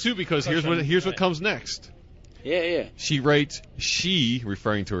follows suit because here's what comes next. Yeah. She writes, she,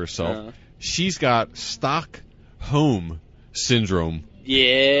 referring to herself, Uh-huh. she's got Stockholm syndrome.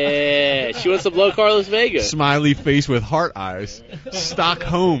 Yeah, she wants to blow Carlos Vega. Smiley face with heart eyes.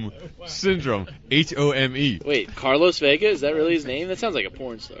 Stockholm syndrome. HOME. Wait, Carlos Vega? Is that really his name? That sounds like a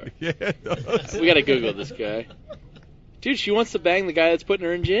porn star. Yeah, it does. We gotta Google this guy. Dude, she wants to bang the guy that's putting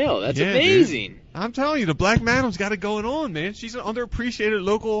her in jail. That's Yeah, amazing. I'm telling you, the Black Madam's got it going on, man. She's an underappreciated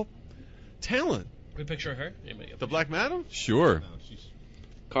local talent. Good picture of her. Anybody got The Black Madam? Sure.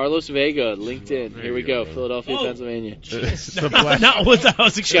 Carlos Vega, LinkedIn. Here we go, Philadelphia, Oh. Pennsylvania. It's the Black, Not what I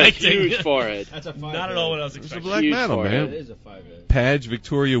was She's got a expecting. huge forehead. That's a 5. Not at all what I was it's the expecting. Black Huge Madam, forehead. man. It is a 5. Padge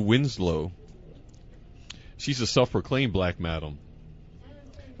Victoria Winslow. She's a self-proclaimed Black Madam.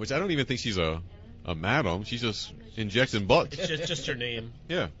 Which I don't even think she's a madam. She's just injecting butts. It's just her name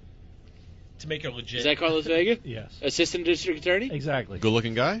Yeah. to make her legit. Is that Carlos Vega? Yes. Assistant District Attorney? Exactly.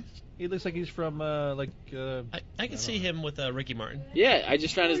 Good-looking guy? He looks like he's from I can see him with Ricky Martin. Yeah, I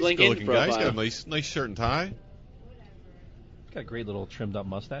just found his He's a LinkedIn good-looking guy. He's got a profile. nice shirt and tie. got a great little trimmed up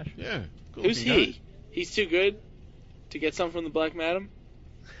mustache. Yeah. Who's good-looking he? guy. He's too good to get some from the Black Madam?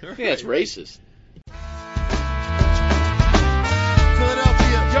 I think that's racist.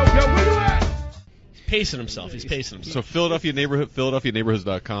 Philadelphia. Yo, where you at? He's pacing himself. He's pacing himself. So Philadelphia neighborhood,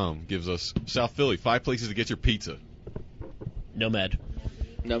 PhiladelphiaNeighborhoods.com gives us South Philly 5 places to get your pizza. Nomad.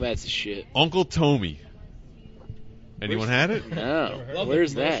 Nomad's the shit. Uncle Tommy. Anyone had it? No. Love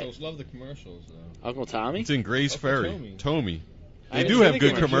Where's the that? commercials. Love the commercials. Uncle Tommy? It's in Grays Uncle Ferry. Tommy. I They haven't do seen have the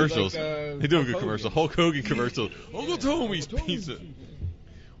good commercials. commercials. They do have good commercials. Hulk Hogan commercial. Uncle Tommy's Pizza.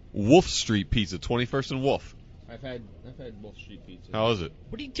 Wolf Street Pizza, 21st and Wolf. I've had Wolf Street Pizza. How is it?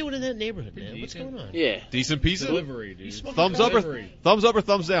 What are you doing in that neighborhood, man? What's going on? Yeah. Decent pizza? Delivery, dude. You smoke Thumbs up or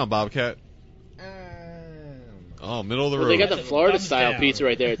thumbs down, Bobcat? Oh, middle of the Well, road. they got the Florida Thumbs style down. pizza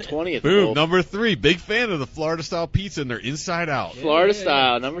right there at 20th. Boom, Wolf. number 3. Big fan of the Florida style pizza, and they're inside out. Florida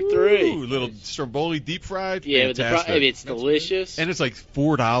style, number 3. Ooh, little Stromboli deep fried. Yeah, but Fantastic. it's delicious. And it's like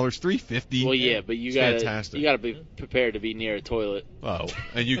 $4, $3.50. Well, yeah, but you It's gotta fantastic. be prepared to be near a toilet. Oh,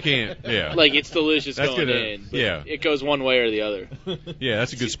 and you can't. Yeah. Like it's delicious That's going gonna- in. But yeah. It goes one way or the other. Yeah,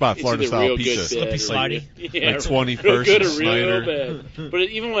 that's a good spot. It's Florida either style real pizza. good, bad, Slippy, or- slidey. Yeah, Like 21st real good and or real Snyder. bad. But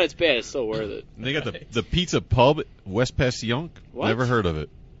even when it's bad, it's still worth it. And they got the Pizza Pub, West Passyunk. What? Never heard of it.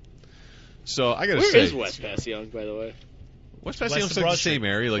 So I gotta Where say, is West Passyunk, by the way? West West Passyunk's of like Broad the same Street.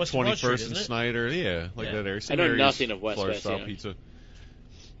 area, like West of Broad 21st Street, and isn't it? Snyder. Yeah, like Yeah. that area. I Same know area as nothing of West Florida style Passyunk. pizza.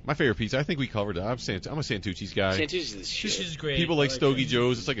 My favorite pizza, I think we covered it. I'm a Santucci's guy. Santucci's is shit. This is great. People like Stogie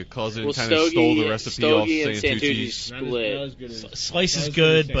Joe's. It's like a cousin. Well, Kind of stole the Stogie- recipe off Stogie and Santucci's. split. Slice is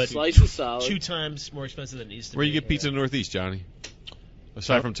good, but Slice is solid. 2 times more expensive than it needs to Where be. you get pizza in the Northeast, Johnny?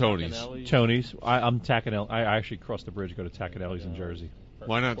 Aside from Tony's. Tony's. I'm Tacanelli. I actually cross the bridge to go to Tacanelli's in Jersey.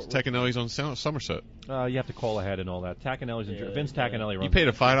 Why not Tacanelli's on Somerset? You have to call ahead and all that. Tacanelli's in Jersey. Vince Tacanelli runs You paid a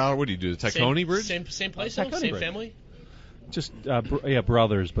it. $5. What do you do? The Tacony Bridge? Same place, Tacony though? Same Bridge. family? Just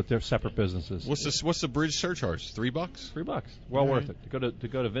brothers, but they're separate businesses. What's the bridge surcharge? $3? $3. Well worth it to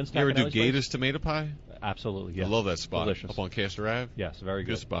go to Vince. You ever do Tacanelli's Gata's place? tomato pie? Absolutely. Yes. I love that spot. Delicious. Up on Castor Ave. Yes, very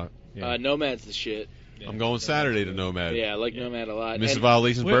Good good. spot. Yeah. Nomad's the shit. I'm going Saturday to Nomad. Yeah, I like Nomad a lot. Miss And-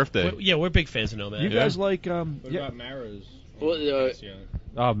 Violation's birthday. We're big fans of Nomad. You Yeah. guys like What about Mara's? Well,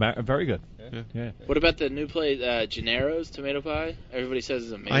 very good. Yeah. What about the new place, Gennaro's Tomato Pie? Everybody says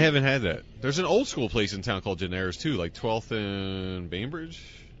it's amazing. I haven't had that. There's an old school place in town called Gennaro's too, like 12th and Bainbridge.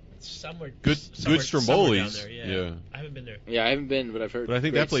 Somewhere Good Stromboli's. down there, Yeah. I haven't been there. Yeah, I haven't been, but I've heard. But I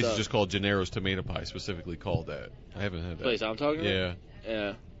think great that place stuff. is just called Gennaro's Tomato Pie, specifically called that. I haven't had that. place I'm talking about. Yeah.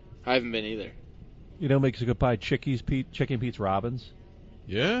 Yeah, I haven't been either. You know, makes a good pie. Chicken Pete's Robbins.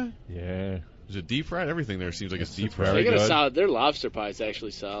 Yeah? Yeah. Is it deep fried? Everything there seems like it's deep very fried. They got a good. solid. Their lobster pie is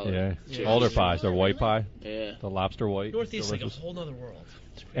actually solid. Yeah. Chicken. All their pies. Their white pie. Yeah. The lobster white. Northeast is like a delicious. whole other world.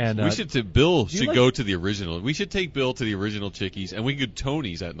 And We should Bill do you should like- go to the original. We should take Bill to the original Chickies, and we could go to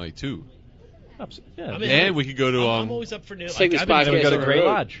Tony's that night too. Yeah. I mean, And we could go to I'm always up for new. Let's take this I've been podcast Then we go to on the Gray road.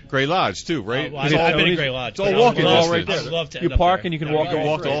 Lodge. Gray Lodge too, right? Well, I've been in Gray Lodge. It's all but I walking would love- distance. right there. I'd love to You end up park there. and you can That'd walk be You great.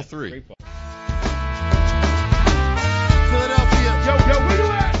 walked all three. Philadelphia. Yo, where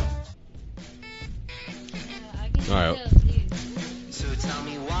you at? All right.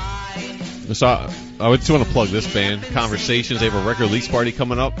 So I just want to plug this band, Conversations. They have a record release party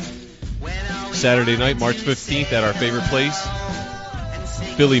coming up Saturday night, March 15th, at our favorite place,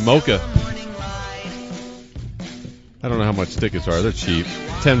 Philly Mocha. I don't know how much tickets are. They're cheap,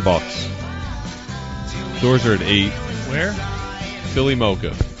 $10. Doors are at 8. Where? Philly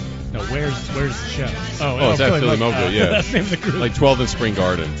Mocha, No, where's the show? Oh, it's at Philly Mocha, yeah. That's the name of the group. like 12th and Spring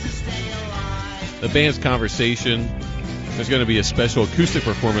Garden. The band's Conversation. There's going to be a special acoustic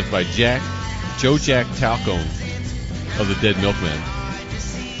performance by Joe Jack Talcone of the Dead Milkmen.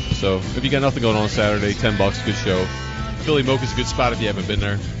 So if you got nothing going on Saturday, $10, good show. Philly Mocha's a good spot if you haven't been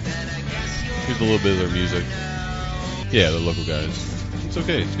there. Here's a little bit of their music. Yeah, they're local guys. It's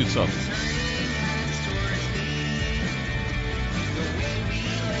okay. It's good stuff.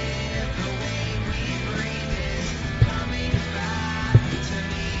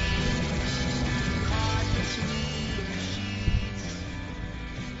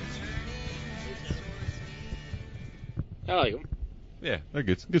 I like them. Yeah, they're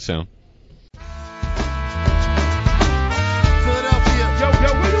good. Good sound. Philadelphia. Yo,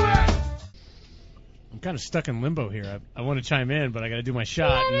 where you at? I'm kind of stuck in limbo here. I want to chime in, but I got to do my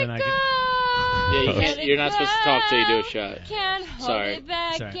shot, and then I can. Yeah, you can't. You're not supposed to talk till you do a shot. Sorry.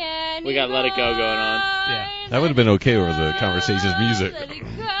 Sorry. We got Let It Go going on. Yeah. That would have been okay over the Conversations music.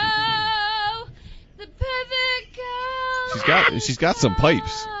 She's got some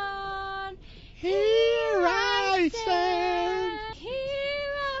pipes. Here I stand.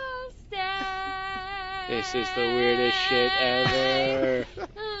 This is the weirdest shit ever.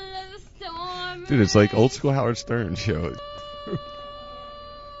 Dude, it's like old school Howard Stern show.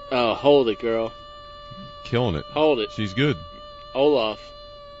 Oh, hold it, girl. Killing it. Hold it. She's good. Olaf.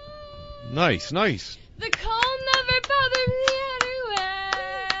 Nice. The cold never bothered me anyway.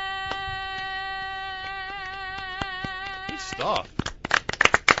 Good stuff.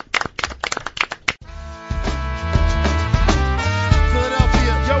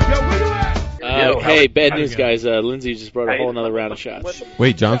 Philadelphia. Yo, where you at? Hey, bad news, guys. Lindsay just brought a whole another round of shots.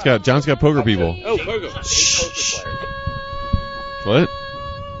 Wait, John's got poker people. Oh, poker. What?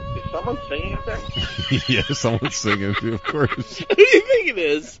 Is someone singing up there? Yeah, someone's singing, of course. Who do you think it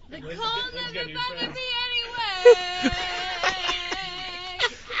is? The call never bothered me anyway.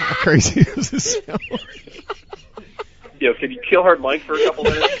 How crazy does this sound? Yo, can you kill her mic for a couple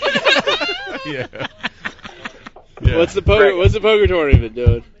minutes? Yeah. What's the poker tournament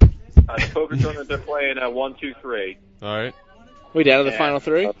doing? The poker tournament, they're playing 1, 2, 3. All right. We down to the final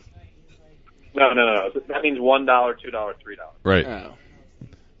three? No. That means $1, $2, $3. Right. Oh.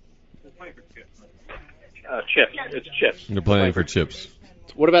 Chips. It's chips. They're playing for chips.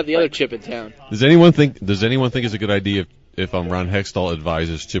 What about the other chip in town? Does anyone think it's a good idea if Ron Hextall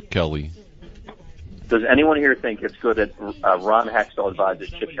advises Chip Kelly? Does anyone here think it's good that Ron Hextall advises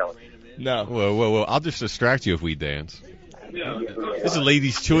Chip Kelly? No. Whoa. I'll just distract you if we dance. This is a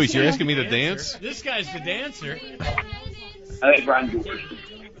lady's choice. You're asking me to dance? This guy's the dancer. I think Ron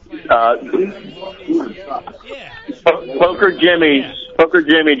Yeah. Poker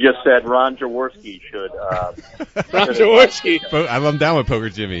Jimmy just said Ron Jaworski should. Ron Jaworski. I'm down with Poker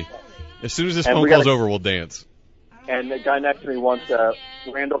Jimmy. As soon as this And phone we call's gotta- over, we'll dance. And the guy next to me wants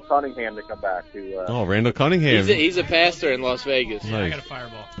Randall Cunningham to come back to. Oh, Randall Cunningham. He's a pastor in Las Vegas. I got a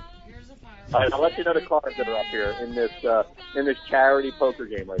fireball. All right, I'll let you know the cards that are up here in this charity poker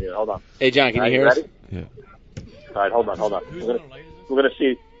game right here. Hold on. Hey, John, can you hear ready? us? Yeah. All right, hold on. We're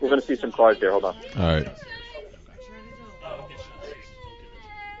gonna see some cards there. Hold on. All right.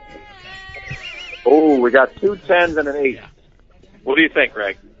 Oh, we got 2 10s and an 8. What do you think,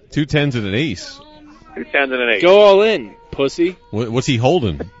 Greg? 2 10s and an ace. 2 10s and an 8. Go all in, pussy. What's he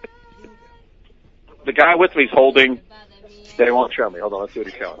holding? The guy with me's holding. They won't show me. Hold on. Let's see what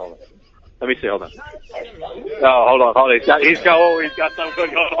he's showing. Hold on. Let me see. Hold on. Oh, hold on. He's got something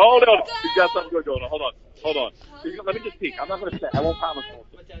good going. Hold on. He's got something good going on. Hold on. Let me just peek. I'm not going to say. I won't promise.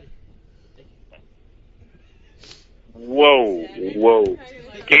 Whoa.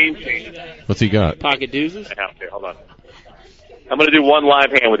 Game changer. What's he got? Pocket deuces? Hold on. I'm going to do one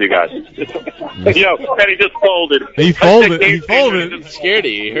live hand with you guys. And he just folded. He folded. He folded. I'm scared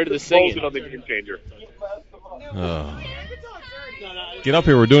of you. You heard the singing. Folded on the game changer. Get up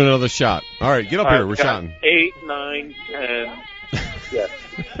here. We're doing another shot. All right, get up here. We're shotting. 8, 9, 10. Yes.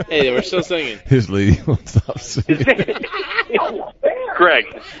 Hey, we're still singing. This lady won't stop singing. Greg.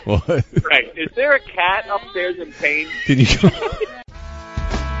 What? Greg, is there a cat upstairs in pain? Can you go?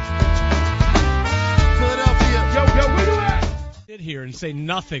 Yo, where you at? Sit here and say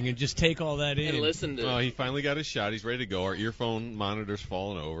nothing and just take all that in. And listen to. Oh, he finally got his shot. He's ready to go. Our earphone monitor's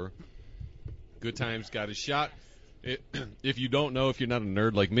falling over. Good Times got his shot. If you don't know, if you're not a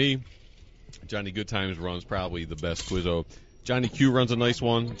nerd like me, Johnny Good Times runs probably the best Quizzo. Johnny Q runs a nice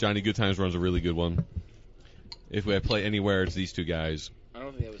one. Johnny Good Times runs a really good one. If we play anywhere, it's these two guys. I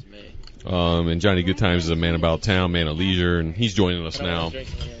don't think that was me. And Johnny Good Times is a man about town, man of leisure, and he's joining us now.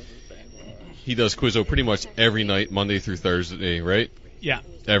 He does Quizzo pretty much every night, Monday through Thursday, right? Yeah.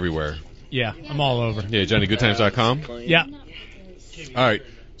 Everywhere. Yeah, I'm all over. Yeah, JohnnyGoodTimes.com? Yeah. All right.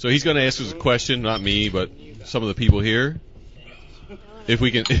 So he's going to ask us a question, not me, but some of the people here. If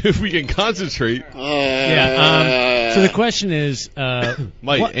we can concentrate. Yeah. So the question is,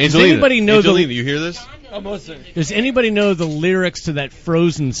 Mike, does anybody know Angelina, you hear this? Does anybody know the lyrics to that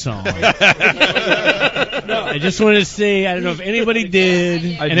Frozen song? I just wanted to say, I don't know if anybody did,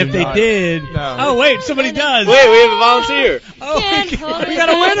 and if they did. No. Oh wait, somebody does. Wait, we have a volunteer. Oh, we got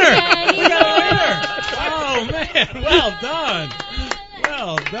a winner. Oh man, well done.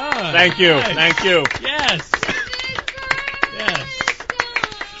 Well done. Thank you. Nice. Thank you. Yes.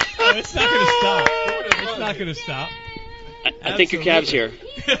 Oh, it's not going to stop. It's not going to stop. I think your cab's here.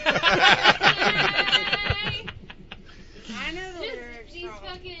 I know the lyrics.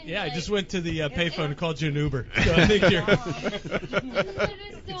 Yeah, I just went to the payphone and called you an Uber. So I think you're.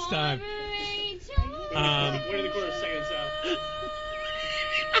 It's time. What are the quarters saying so?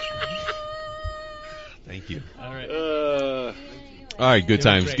 Thank you. All right. All right, Good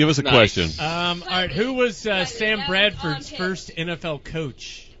Times. great. Give us a Nice. question. All right. Who was Sam Bradford's first NFL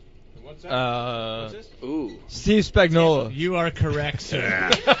coach? Ooh. Steve Spagnuolo. You are correct, sir.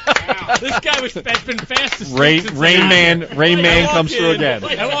 This guy has been fast asleep. Rain since Man I walk comes through in- again.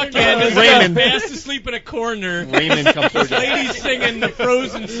 I walk in, this Raymond. guy's fast asleep in a corner. Raymond comes through This again. lady's singing the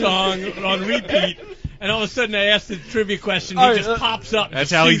Frozen song on repeat, and all of a sudden I ask the trivia question, he All right, just pops up.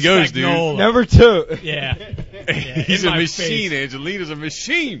 That's how he Steve goes, dude. Spagnuolo. Number 2. Yeah. He's in a my machine. face. Angelina's a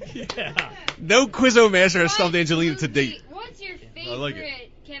machine. Yeah. No Quizzo master has stumped Angelina to date. What's your favorite I like it.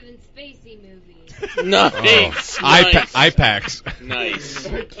 Kevin Spacey movie. Nice. IPAX. Nice.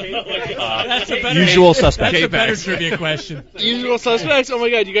 That's a better Usual Suspects. That's a better trivia question. Usual Suspects. Oh my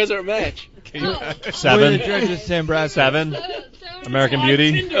God, you guys are a match. Seven. Sam Bradford. 7. American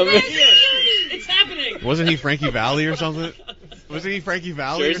Beauty. It's happening. Wasn't he Frankie Valli or something? Wasn't he Frankie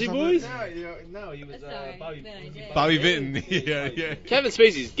Valli Jersey or something? Boys? No, he was Sorry, Bobby. but I did. Bobby Vinton. Yeah. Kevin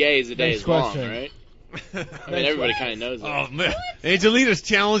Spacey's gay as the day Next is long, question. right? I mean, everybody kind of knows that. Oh man, Angelina's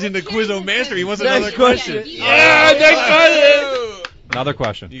challenging the Quizzo Master. He wants Next another question. question. Yeah, next question. Another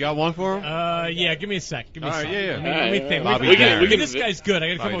question. You got one for him? Yeah, give me a sec. Give me All a right, sec. yeah. Let me think. Bobby We Darin. can, this guy's good. I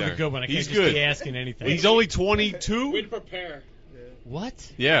gotta come Bobby up with a Darin. good one. I can't He's just good. be asking anything. He's only 22. Way to prepare.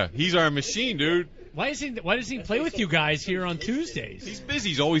 What? Yeah, he's our machine, dude. Why does he play with you guys here on Tuesdays? He's busy.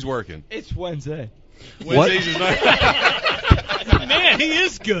 He's always working. It's Wednesday. Wednesdays is not. Man, he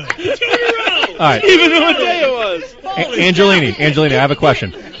is good. 2 in a row. All right. Even knew what day it was. Angelini, I have a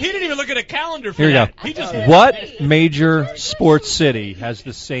question. He didn't even look at a calendar for Here you that. go. He just What major sports city has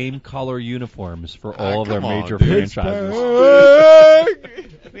the same color uniforms for all of their come on, major dude. franchises?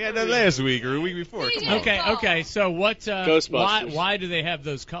 We had that last week or a week before. Come on. Okay. So what? Ghostbusters. Why do they have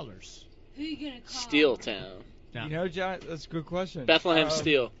those colors? Who you gonna call? Steel Town. No. You know, John, that's a good question. Bethlehem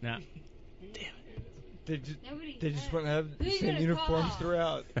Steel. No. They just, Nobody they just knows. want to have Who the you same gonna uniforms call?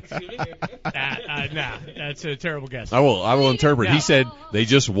 throughout. Nah, that's a terrible guess. I will interpret. No. He said they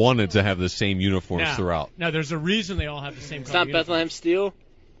just wanted to have the same uniforms No. throughout. No, there's a reason they all have the same It's color. not Bethlehem Steel.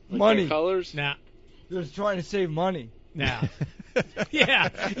 Like Money. their colors. Nah. They're just trying to save money. Nah. Yeah.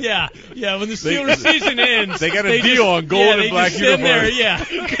 When the Steelers season ends, they got a deal just, on gold and they black just send their, uniforms.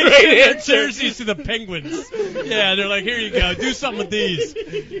 They Great send their answer. jerseys to the Penguins. Yeah, they're like, here you go, do something with these.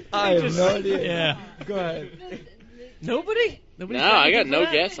 I have no idea. Yeah. Go ahead. Nobody? No, Nobody's I got trying to no do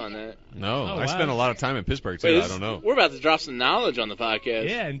that? guess on that. No, Oh, I wow. spent a lot of time in Pittsburgh too. Wait, I don't know. We're about to drop some knowledge on the podcast.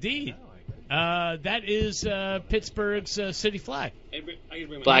 Yeah, indeed. That is Pittsburgh's city flag.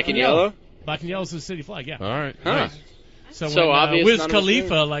 Black and yellow. Black and yellow is the city flag, yeah. All right. Huh. Nice. So, So when, obvious Wiz none of us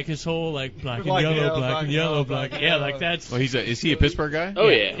Khalifa, knew. like his whole like black and Black and yellow, yellow, black and yellow, black. Yeah, like that's. Well, is he a Pittsburgh guy? Oh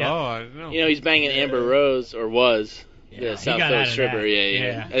yeah. Yeah. Oh, I don't know. You know he's banging Amber Rose or was Yeah, the he South got Philly out of stripper. that. Yeah.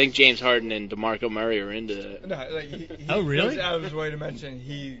 Yeah. I think James Harden and DeMarco Murray are into that. No, like he Oh, really? goes out of his way to mention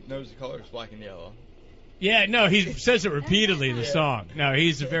he knows the colors black and yellow. Yeah, no, he says it repeatedly in the song. No,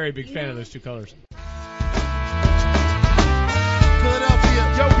 he's a very big fan of those two colors.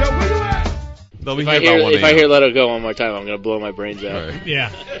 Philadelphia. Yo, where you at? They'll be If here I hear about 1 if I hear Let It Go one more time, I'm gonna blow my brains out. All right.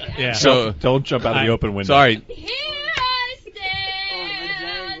 Yeah. So Don't jump out of the open window. sorry. Here I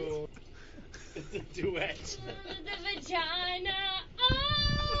stand. Duet. The vagina on.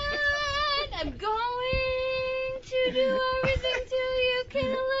 I'm going to do everything till you can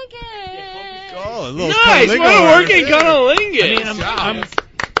lick it. Oh, a little Nice, cunnilingus. what a working cunnilingus. I mean,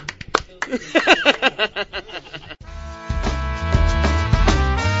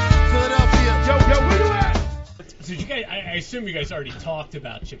 Philadelphia. Yo, where you at? So you guys, I assume you guys already talked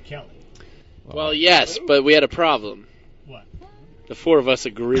about Chip Kelly. Well, yes, but we had a problem. What? The four of us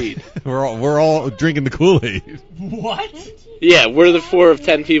agreed. We're all drinking the Kool-Aid. What? Yeah, we're the 4 of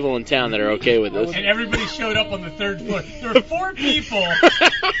 10 people in town that are okay with this. And everybody showed up on the 3rd floor. There are 4 people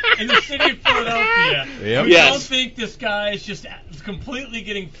in the city of Philadelphia Yep. who Yes. don't think this guy is just completely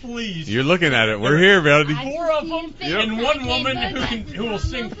getting fleased. You're looking at it. We're here, buddy. 4 of them, and one woman who will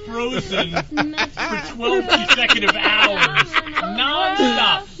sing Frozen for 12 consecutive hours,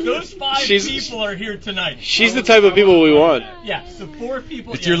 non-stop. Those 5 She's- people are here tonight. She's the type of people we want. Yeah, the 4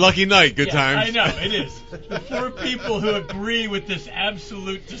 people. It's your lucky night. Good Yeah, times. I know, it is. The 4 people who agree with this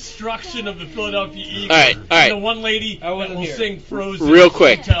absolute destruction of the Philadelphia Eagles. All right. And the one lady that will sing Frozen. Real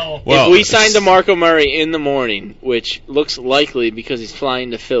quick. Hotel. Well, if we signed DeMarco Murray in the morning, which looks likely because he's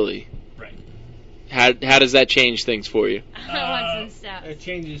flying to Philly, Right. how does that change things for you? I want some stuff. It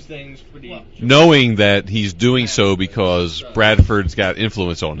changes things pretty. Knowing that he's doing so because Bradford's got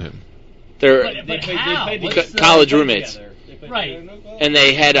influence on him. They're But how? played What's co- the- college roommates. Right. and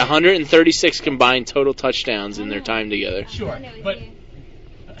they had 136 combined total touchdowns in their time together. Sure, but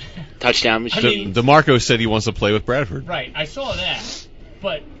Touchdown I machine. mean- DeMarco said he wants to play with Bradford. right, I saw that,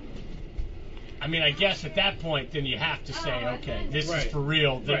 but I mean, I guess at that point, then you have to say, okay, this is Right. for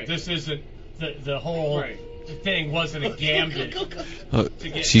real. Right. This isn't the whole Right. thing wasn't a gambit.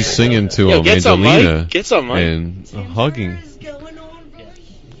 She's singing to Yo, him, get some, Angelina, Mike. Get some, Mike. and hugging.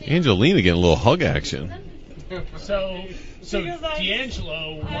 Angelina getting a little hug action. So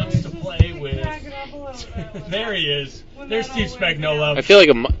D'Angelo wants to play with. There he is. There's Steve Spagnuolo. I feel like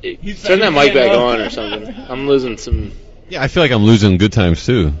turn that mic back on or something. I'm losing some. Yeah, I feel like I'm losing good times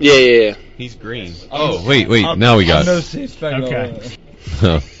too. Yeah. He's green. Oh, wait, now we got No it. Steve Spagnuolo. Okay.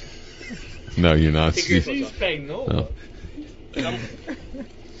 No, you're not. He's Steve. Spagnola. Oh.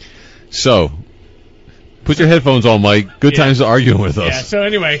 So, put your headphones on, Mike. Good times to arguing with us. Yeah. So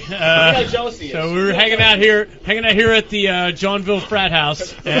anyway, so we were hanging out here at the Johnville frat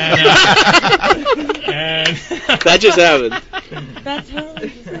house, and That just happened. That's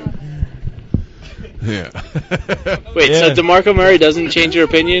totally Yeah. Wait, so DeMarco Murray doesn't change your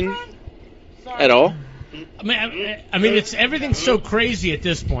opinion at all? I mean, it's everything's so crazy at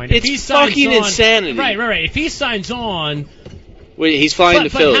this point. It's if he signs fucking on, insanity. Right. If he signs on, Wait, he's flying to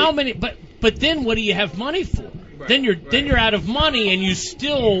Philly. But how many? But then what do you have money for? Then you're out of money, and you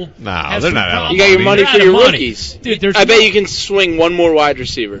still have they're some not out of problems. You got your money You're for out of your money. rookies. Dude. I bet you can swing one more wide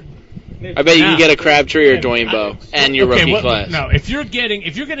receiver. I bet you can get a Crabtree or Dwayne Bowe and your rookie class. No, if you're getting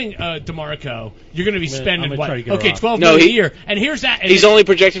DeMarco, you're going to be spending gonna what? try to get Okay, Rock. $12 No, million he- a year, and here's that. And He's only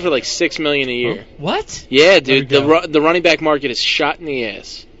projected for like $6 million a year. What? Yeah, dude, the running back market is shot in the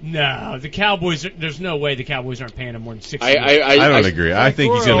ass. No, the Cowboys. There's no way the Cowboys aren't paying him more than $6 I don't agree. I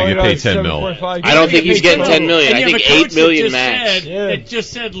think he's going to get paid $10 million. I don't think he's getting $10 million. I think $8 million max. It just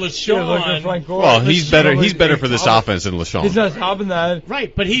said LaShawn. Well, he's better for this offense than LaShawn. He's not stopping that.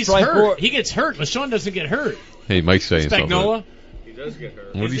 Right, but he's Frank hurt. Gore. He gets hurt. LaShawn doesn't get hurt. Hey, Mike's saying Spagnola. He does get hurt.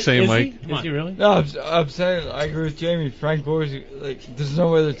 something. What are you saying, Mike? Is he really? No, I'm saying I agree with Jamie. Frank Gore's there's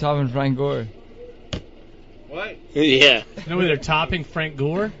no way they're topping Frank Gore. What? Yeah. No way they're topping Frank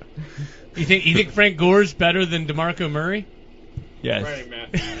Gore. You think Frank Gore's better than DeMarco Murray? Yes. Right, Matt.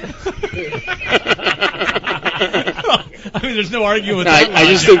 I mean, there's no arguing with No, that. I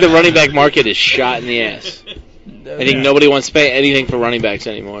just think the running back market is shot in the ass. I think nobody wants to pay anything for running backs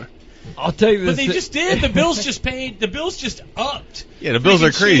anymore. I'll take this. But they just did. The Bills just paid. The Bills just upped. Yeah, the Bills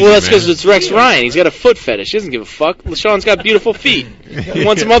are crazy. Well, that's man. because it's Rex Ryan. He's got a foot fetish. He doesn't give a fuck. LaShawn's got beautiful feet. He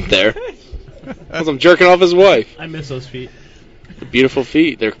wants him up there. Wants him jerking off his wife. I miss those feet. The beautiful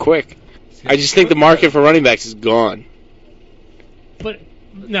feet. They're quick. I just think the market for running backs is gone. But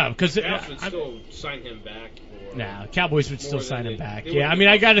no, because Cavs would still sign him back. no, Cowboys would still More sign than him they- back. they Yeah, I would- mean,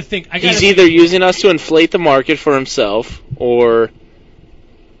 I got to think. He's either using us to inflate the market for himself, or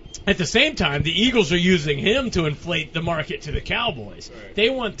At the same time, the Eagles are using him to inflate the market to the Cowboys. Right. They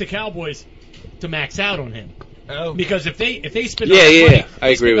want the Cowboys to max out on him. Oh. Because if they spend Yeah, all that yeah, money, yeah. I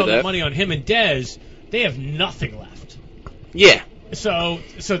agree with all that that. money on him and Dez, they have nothing left. yeah. So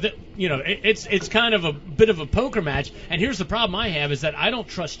that it's kind of a bit of a poker match. And here's the problem I have is that I don't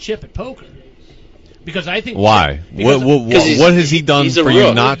trust Chip at poker. Because I think Why? because- What has he done he's a for you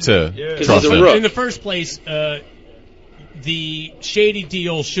rook. not to Because trust he's a him? rook. in the first place, the shady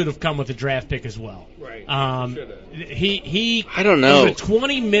deal should have come with a draft pick as well. Right. He I don't know.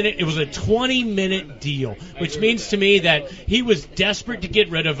 It was a 20-minute deal, which means to me that he was desperate to get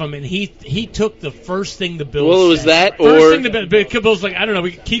rid of him, and he took the first thing the Bills Well, it was said. that, First or- thing the Bills like, I don't know,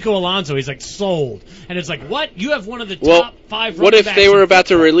 Kiko Alonso, he's like sold, and it's like, what? You have one of the Well, top 5 what running if backs they were in about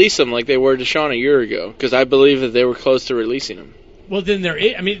to football. release him like they were Deshaun a year ago? Because I believe that they were close to releasing him. Well, then there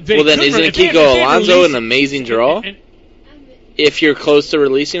is. I mean, Well, then isn't Kiko Alonso an amazing draw? And, If you're close to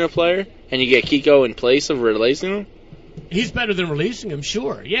releasing a player and you get Kiko in place of releasing him, he's better than releasing him,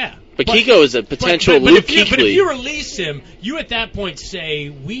 sure, yeah. but Kiko is a potential but Luke if you Kuechly. release him, you at that point say,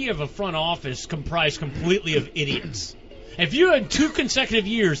 we have a front office comprised completely of idiots. If you in 2 consecutive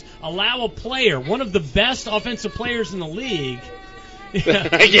years allow a player, one of the best offensive players in the league. I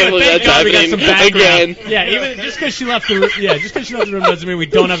can't believe Thank that's God we got some happening background. again. Yeah, even just because she left the room doesn't mean we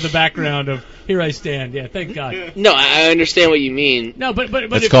don't have the background of here I stand. Yeah, thank God. No, I understand what you mean. No, but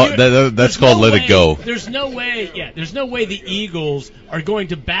That's if called that's there's called no let way- it go. There's no way. Yeah, there's no way the Eagles are going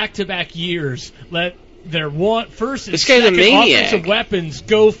to back-to-back years let their first and This guy's a second maniac. offensive weapons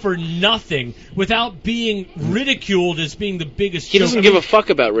go for nothing without being ridiculed as being the biggest. He joke. doesn't I give mean, a fuck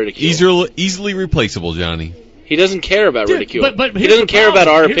about ridicule. Easily replaceable, Johnny. He doesn't care about Dude, ridicule. But he here's doesn't the care problem.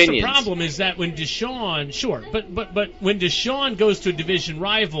 about our Here's opinions. The problem is that when Deshaun, sure, but when Deshaun goes to a division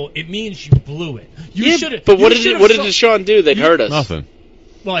rival, it means you blew it. You Yeah, should. but what did Deshaun do that hurt us? Nothing.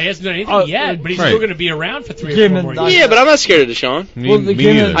 Well, he hasn't done anything yet, but he's right. still going to be around for 3 or Game 4 and more done. years. Yeah, but I'm not scared of Deshaun. Me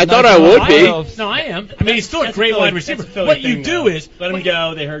neither. I thought I would be. No, I am. I mean, he's still a That's great Philly- wide that's receiver. a Philly What thing, you do though. is let them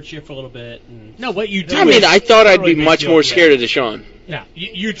go. They hurt you for a little bit. And no. What you do I mean, is I thought I'd really be big much deal more for that. scared of Deshaun. no.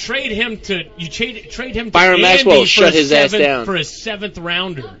 You trade him to trade him to Byron Andy Maxwell for shut a his ass seventh- down. for a 7th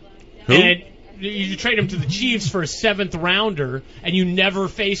rounder. Who? And you trade him to the Chiefs for a 7th rounder, and you never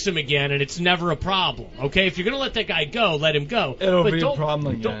face him again, and it's never a problem. Okay, if you're going to let that guy go, let him go. It'll But be a don't-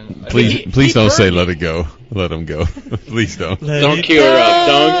 problem don't- again. Please don't say burned let me. it go. Let him go. Please don't. Don't cue her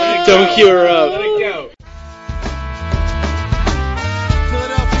up. Don't cue her up. Let it go.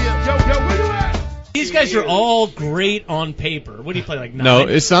 Yo, where you at? These guys are all great on paper. What do you play, like 9? No,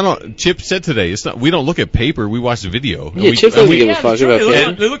 it's not on. Chip said today, it's not. We don't look at paper. We watch the video. Yeah, Chip doesn't give a fuck sure, about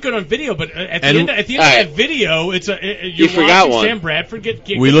paper. they look good on video, but at the end of Alright. that video, it's you're forgot watching one. Sam Bradford get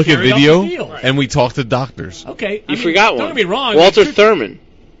We look at carried off video the field. and we talk to doctors. Okay, You forgot don't one. get me wrong. Walter it's- Thurman.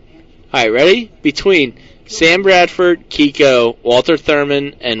 All right, ready? Between Sam Bradford, Kiko, Walter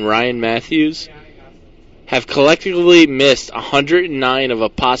Thurman, and Ryan Matthews have collectively missed 109 of a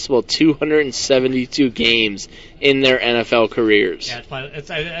possible 272 games in their NFL careers. Yeah,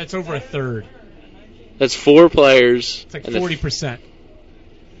 it's over a third. That's 4 players. It's like and the- 40%.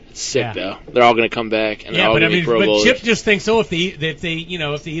 It's sick Yeah. though. They're all going to come back and they're Yeah, all but I going to mean, be Pro but Bowlers. Chip just thinks, if they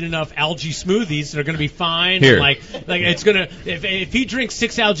eat enough algae smoothies, they're going to be fine. Here. And like it's gonna if he drinks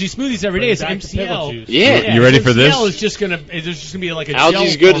 6 algae smoothies every day, it's Bring back the pickle MCL. juice. Yeah. You ready for this? MCL is just gonna be like a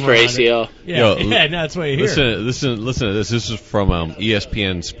Algae's gel good form for around it. ACL. Yeah, Yo, yeah, no, that's what you hear. Listen to this. This is from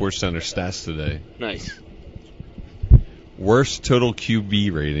ESPN Sports Center stats today. Nice. Worst total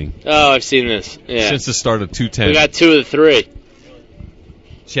QB rating Oh, I've seen this. Yeah. since the start of 210. We got 2 of the 3.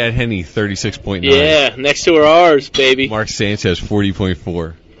 Chad Henne 36.9. Yeah, next to are ours, baby. Mark Sanchez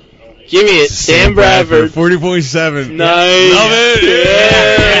 40.4. Give me it. Sam Bradford. 40.7. Nice. Love it.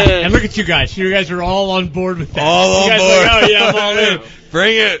 Yeah. And look at you guys. You guys are all on board with that. All you on guys board. Like, oh yeah, I'm all in.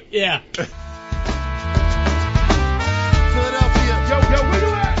 Bring it. Yeah. Philadelphia. Yo, where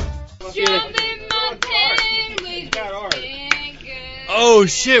you at? Drumming my pen with your finger. Oh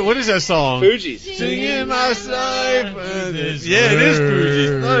shit! What is that song? Fuji's. Singing my life. Yeah, it is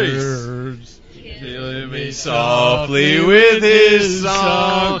Fuji's. Nice. Killing me softly with his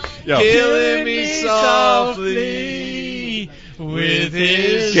song. Killing me softly with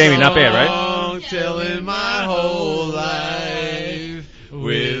his Jamie, not bad, right? song. Telling my whole life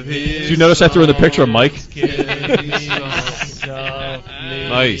with his. Did you notice I threw in the picture of Mike?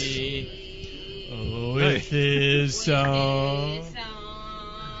 Nice. With his song.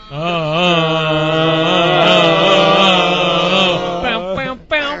 Bow, bow,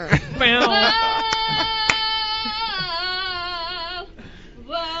 bow, bow.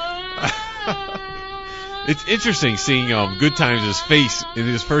 It's interesting seeing Good Times' face in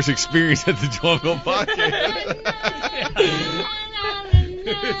his first experience at the Johnville podcast.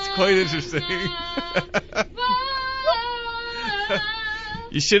 It's quite interesting.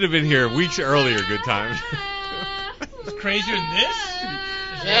 You should have been here weeks earlier, Good Times. It's crazier than this?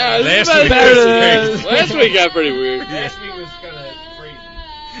 Yeah, this Last is week better was than crazy. last week got pretty weird. Last week was kind of crazy.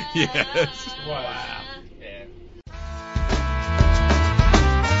 Yes. Wow.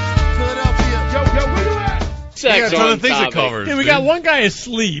 Philadelphia. Yo, where you at? We got a Sex ton on of things to topic. cover. Yeah, we got one guy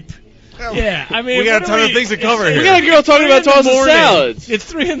asleep. Yeah, I mean, We got a what ton are of things to cover We here. got a girl talking about tossing salads. It's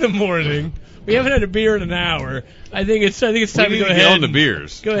 3 a.m. We haven't had a beer in an hour. I think it's time We to need go to ahead. get on the and-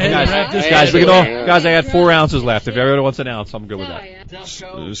 beers. Go ahead and wrap this. Guys, we can all. Yeah. Guys, I got 4 ounces left. If everyone wants an ounce, I'm good with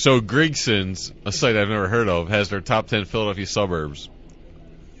that. So Grigson's, a site I've never heard of, has their top 10 Philadelphia suburbs.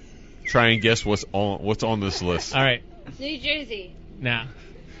 Try and guess what's on this list. All right, New Jersey. now,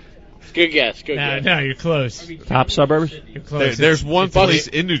 Good guess. Good guess. now you're close. Top suburbs? You're close. There's one Bucks- place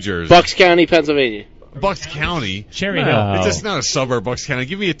in New Jersey. Bucks County, Pennsylvania. Bucks County. Cherry No. Hill. It's not a suburb, Bucks County.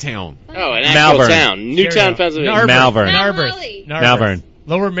 Give me a town. Oh, an actual Malvern. town. Newtown, Pennsylvania. Narberth. Malvern. Narberth. Raleigh. Malvern.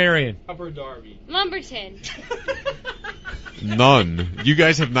 Lower Marion. Upper Darby. Lumberton. None. You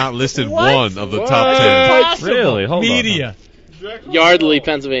guys have not listed What? one of the What? top 10. Impossible. Really? Hold on. Media. Yardley,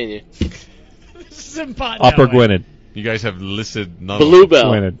 Pennsylvania. This is impo- Upper no, Gwinnett. You guys have listed none.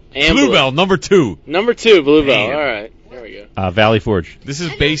 Bluebell. Gwynedd. Ambler. Bluebell, number 2. Number 2, Bluebell. Damn. All right. There we go. Valley Forge. This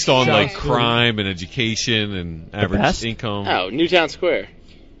is based on like South crime and education and average best? income. Oh, Newtown Square. Are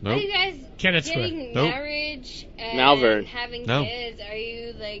Nope. you guys Kenneth Square. getting Nope. marriage and Malvern. having No. kids? Are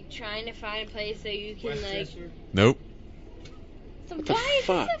you like trying to find a place so you can like? Nope. So What the why is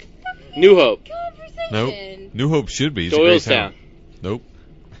fuck? this a fucking New Hope. conversation? Nope. New Hope should be. It's a great town. Doylestown. Nope.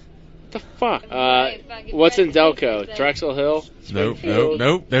 What the fuck? Right, fucking What's in Drexel, Delco? Drexel. Drexel Hill? Nope. Springfield?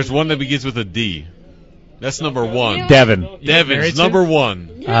 Nope. There's one that begins with a D. That's number 1. Devon. Devon's married number to?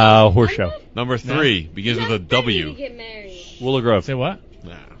 1. Horse show. Number 3 begins with a Not ready to W. get married. Willow Grove. Say what?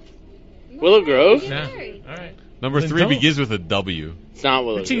 Nah. Willow Grove? Get No. married. All right. Number Then 3 don't. begins with a W. It's not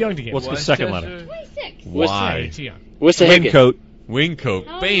Willow We're too Grove. young to get. What's the married. second letter? 26. Why? Too young. Wissahickon. Wingcoat. Wingcoat.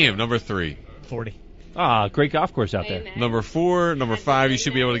 Oh, Bam. yeah. Number 3. 40. Great golf course out there. Number 4. Number 5 you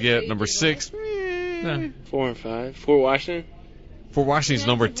should be able to get. Number 6. 4 and 5. Fort Washington? Fort Washington's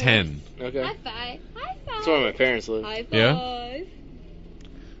number 10. Okay. High five. High five. That's where my parents live. High five. Yeah?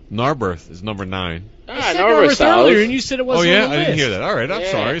 Narberth is number 9. Ah, I said Narberth earlier, solid. and you said it Oh wasn't yeah, on the I didn't list. hear that. All right, I'm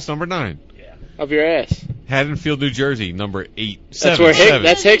Yeah. sorry. It's number 9. Up your ass. Haddonfield, New Jersey, number 8. That's where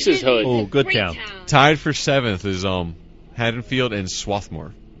that's Hicks's hood. Oh, good town. Tied for 7th is Haddonfield and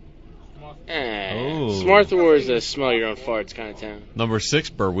Swarthmore. Swarthmore is a smell your own farts kind of town. Number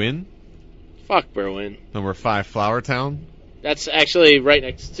 6, Berwyn. Fuck Berwyn. Number 5, Flourtown. That's actually right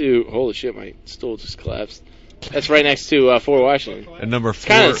next to. Holy shit, my stool just collapsed. That's right next to Fort Washington. And number 4. It's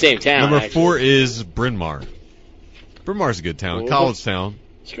kind of the same town. Number actually. 4 is Bryn Mawr. Bryn Mawr's a good town. College town.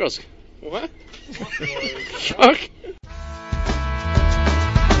 This girl's. What? Fuck.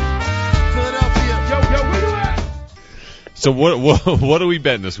 So what are we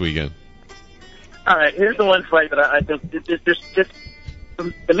betting this weekend? All right, here's the one fight that I think there's just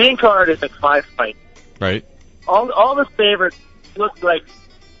the main card is like 5 fights. Right. All the favorites look like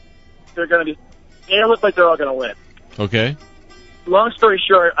they're going to be. They look like they're all going to win. Okay. Long story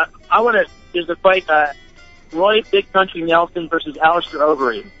short, I want to. There's a fight. Roy Big Country Nelson versus Alistair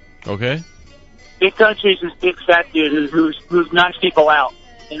Overeem. Okay. Big Country's this big fat dude who's knocks people out,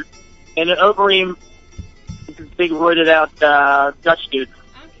 and then Overeem is this big roided out Dutch dude.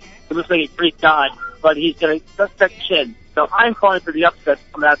 It looks like a Greek god, but he's got a suspect chin. So I'm calling for the upset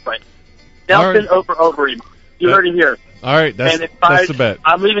from that fight. Nelson over Overeem. You heard it here. All right, that's the bet.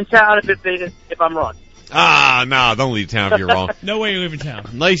 I'm leaving town if I'm wrong. No, don't leave town if you're wrong. No way you're leaving town.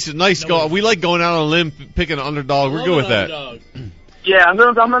 Nice goal. We like going out on a limb, picking an underdog. We're good with that. Yeah, I'm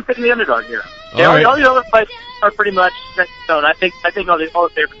gonna pick the underdog here. All the other fights are pretty much set in stone. I think all the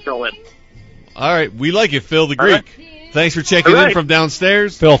favorites will win. All right, we like it, Phil the Greek. Right. Thanks for checking in from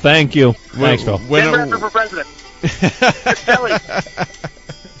downstairs. Phil, thank you. Thanks, Phil. Tim for president.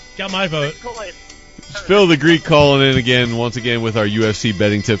 Got my vote. Phil the Greek calling in once again with our UFC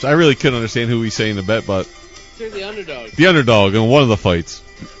betting tips. I really couldn't understand who he's saying to bet, but Take the underdog. The underdog in one of the fights.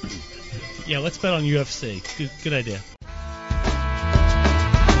 Yeah, let's bet on UFC. Good idea.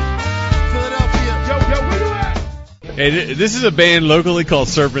 Hey, this is a band locally called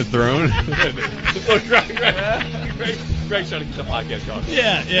Serpent Throne. Look, Greg's trying to get the podcast going.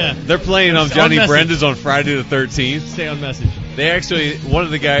 Yeah. They're playing on Johnny Brenda's on Friday the 13th. Stay on message. They actually, two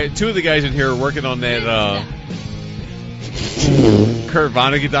of the guys in here are working on that Kurt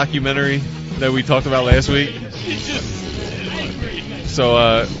Vonnegut documentary that we talked about last week. So,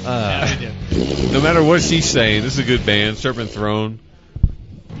 no matter what she's saying, this is a good band, Serpent Throne.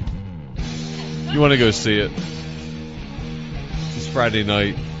 You want to go see it? It's Friday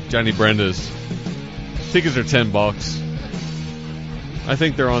night, Johnny Brenda's. Tickets are $10. I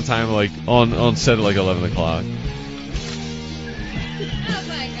think they're on time, like on set at like 11 o'clock. Oh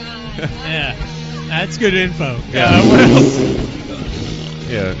my god. Yeah, that's good info. Yeah. What else?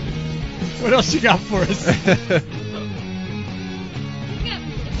 Yeah. What else you got for us?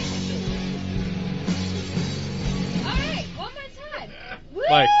 Alright, one more time. Woo!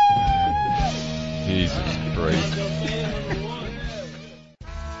 Mike. Jesus Christ.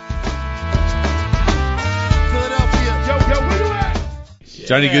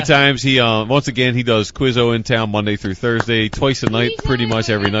 Johnny Good Times, he once again he does Quizzo in town Monday through Thursday, twice a night, pretty much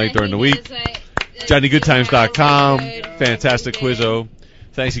every night during the week. JohnnyGoodTimes.com, fantastic Quizzo.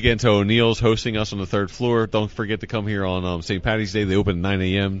 Thanks again to O'Neill's hosting us on the third floor. Don't forget to come here on St. Patty's Day. They open at 9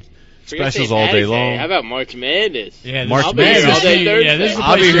 a.m. Specials all day long. How about March Madness? Yeah, I'll be here all day Thursday.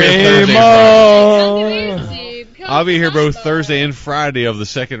 I'll be here Thursday. I'll be here both Thursday and Friday of the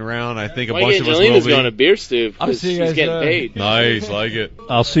second round. I think a bunch of us will be. going to Beer Stew I'll because see you she's guys getting there. paid. Nice, like it.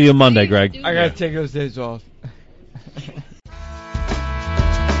 I'll see you Monday, Greg. I gotta take those days off.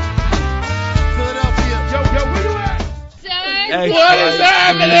 What is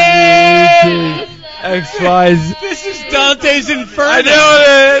happening? XYZ. This is Dante's Inferno. I know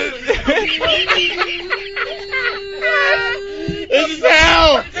it. This is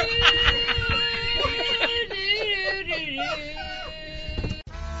hell.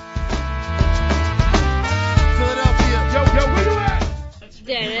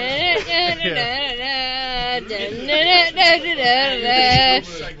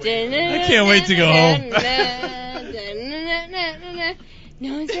 I can't wait to go home.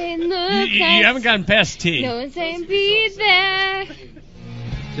 No one's saying look. You haven't gotten past T. No one's saying be there.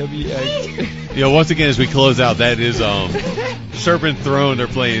 WX. Once again, as we close out, that is Serpent Throne. They're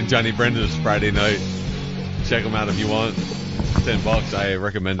playing Johnny Brenda's Friday night. Check them out if you want. $10. I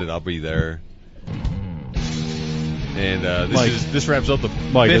recommend it. I'll be there. And this wraps up the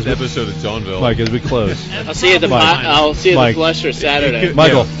fifth episode of Johnville. Mike, as we close. I'll see you at the Palestra Saturday.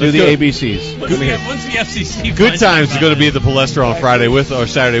 Michael, do the ABCs. Come here. When's the FCC? Good Times is going to be at the Palestra on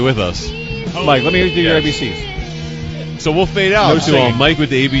Saturday with us. Mike, let me do your ABCs. So we'll fade out to Mike with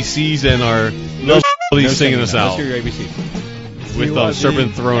the ABCs and our singing us out. Let's hear your ABCs. With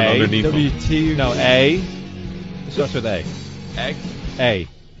Serpent Throne underneath them. WT. No, A. Starts with A. Egg. A.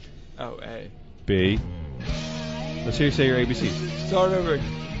 Oh, A. B. Let's hear you say your ABCs. Start over.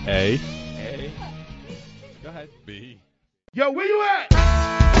 A. A. Go ahead. B. Yo, where you at?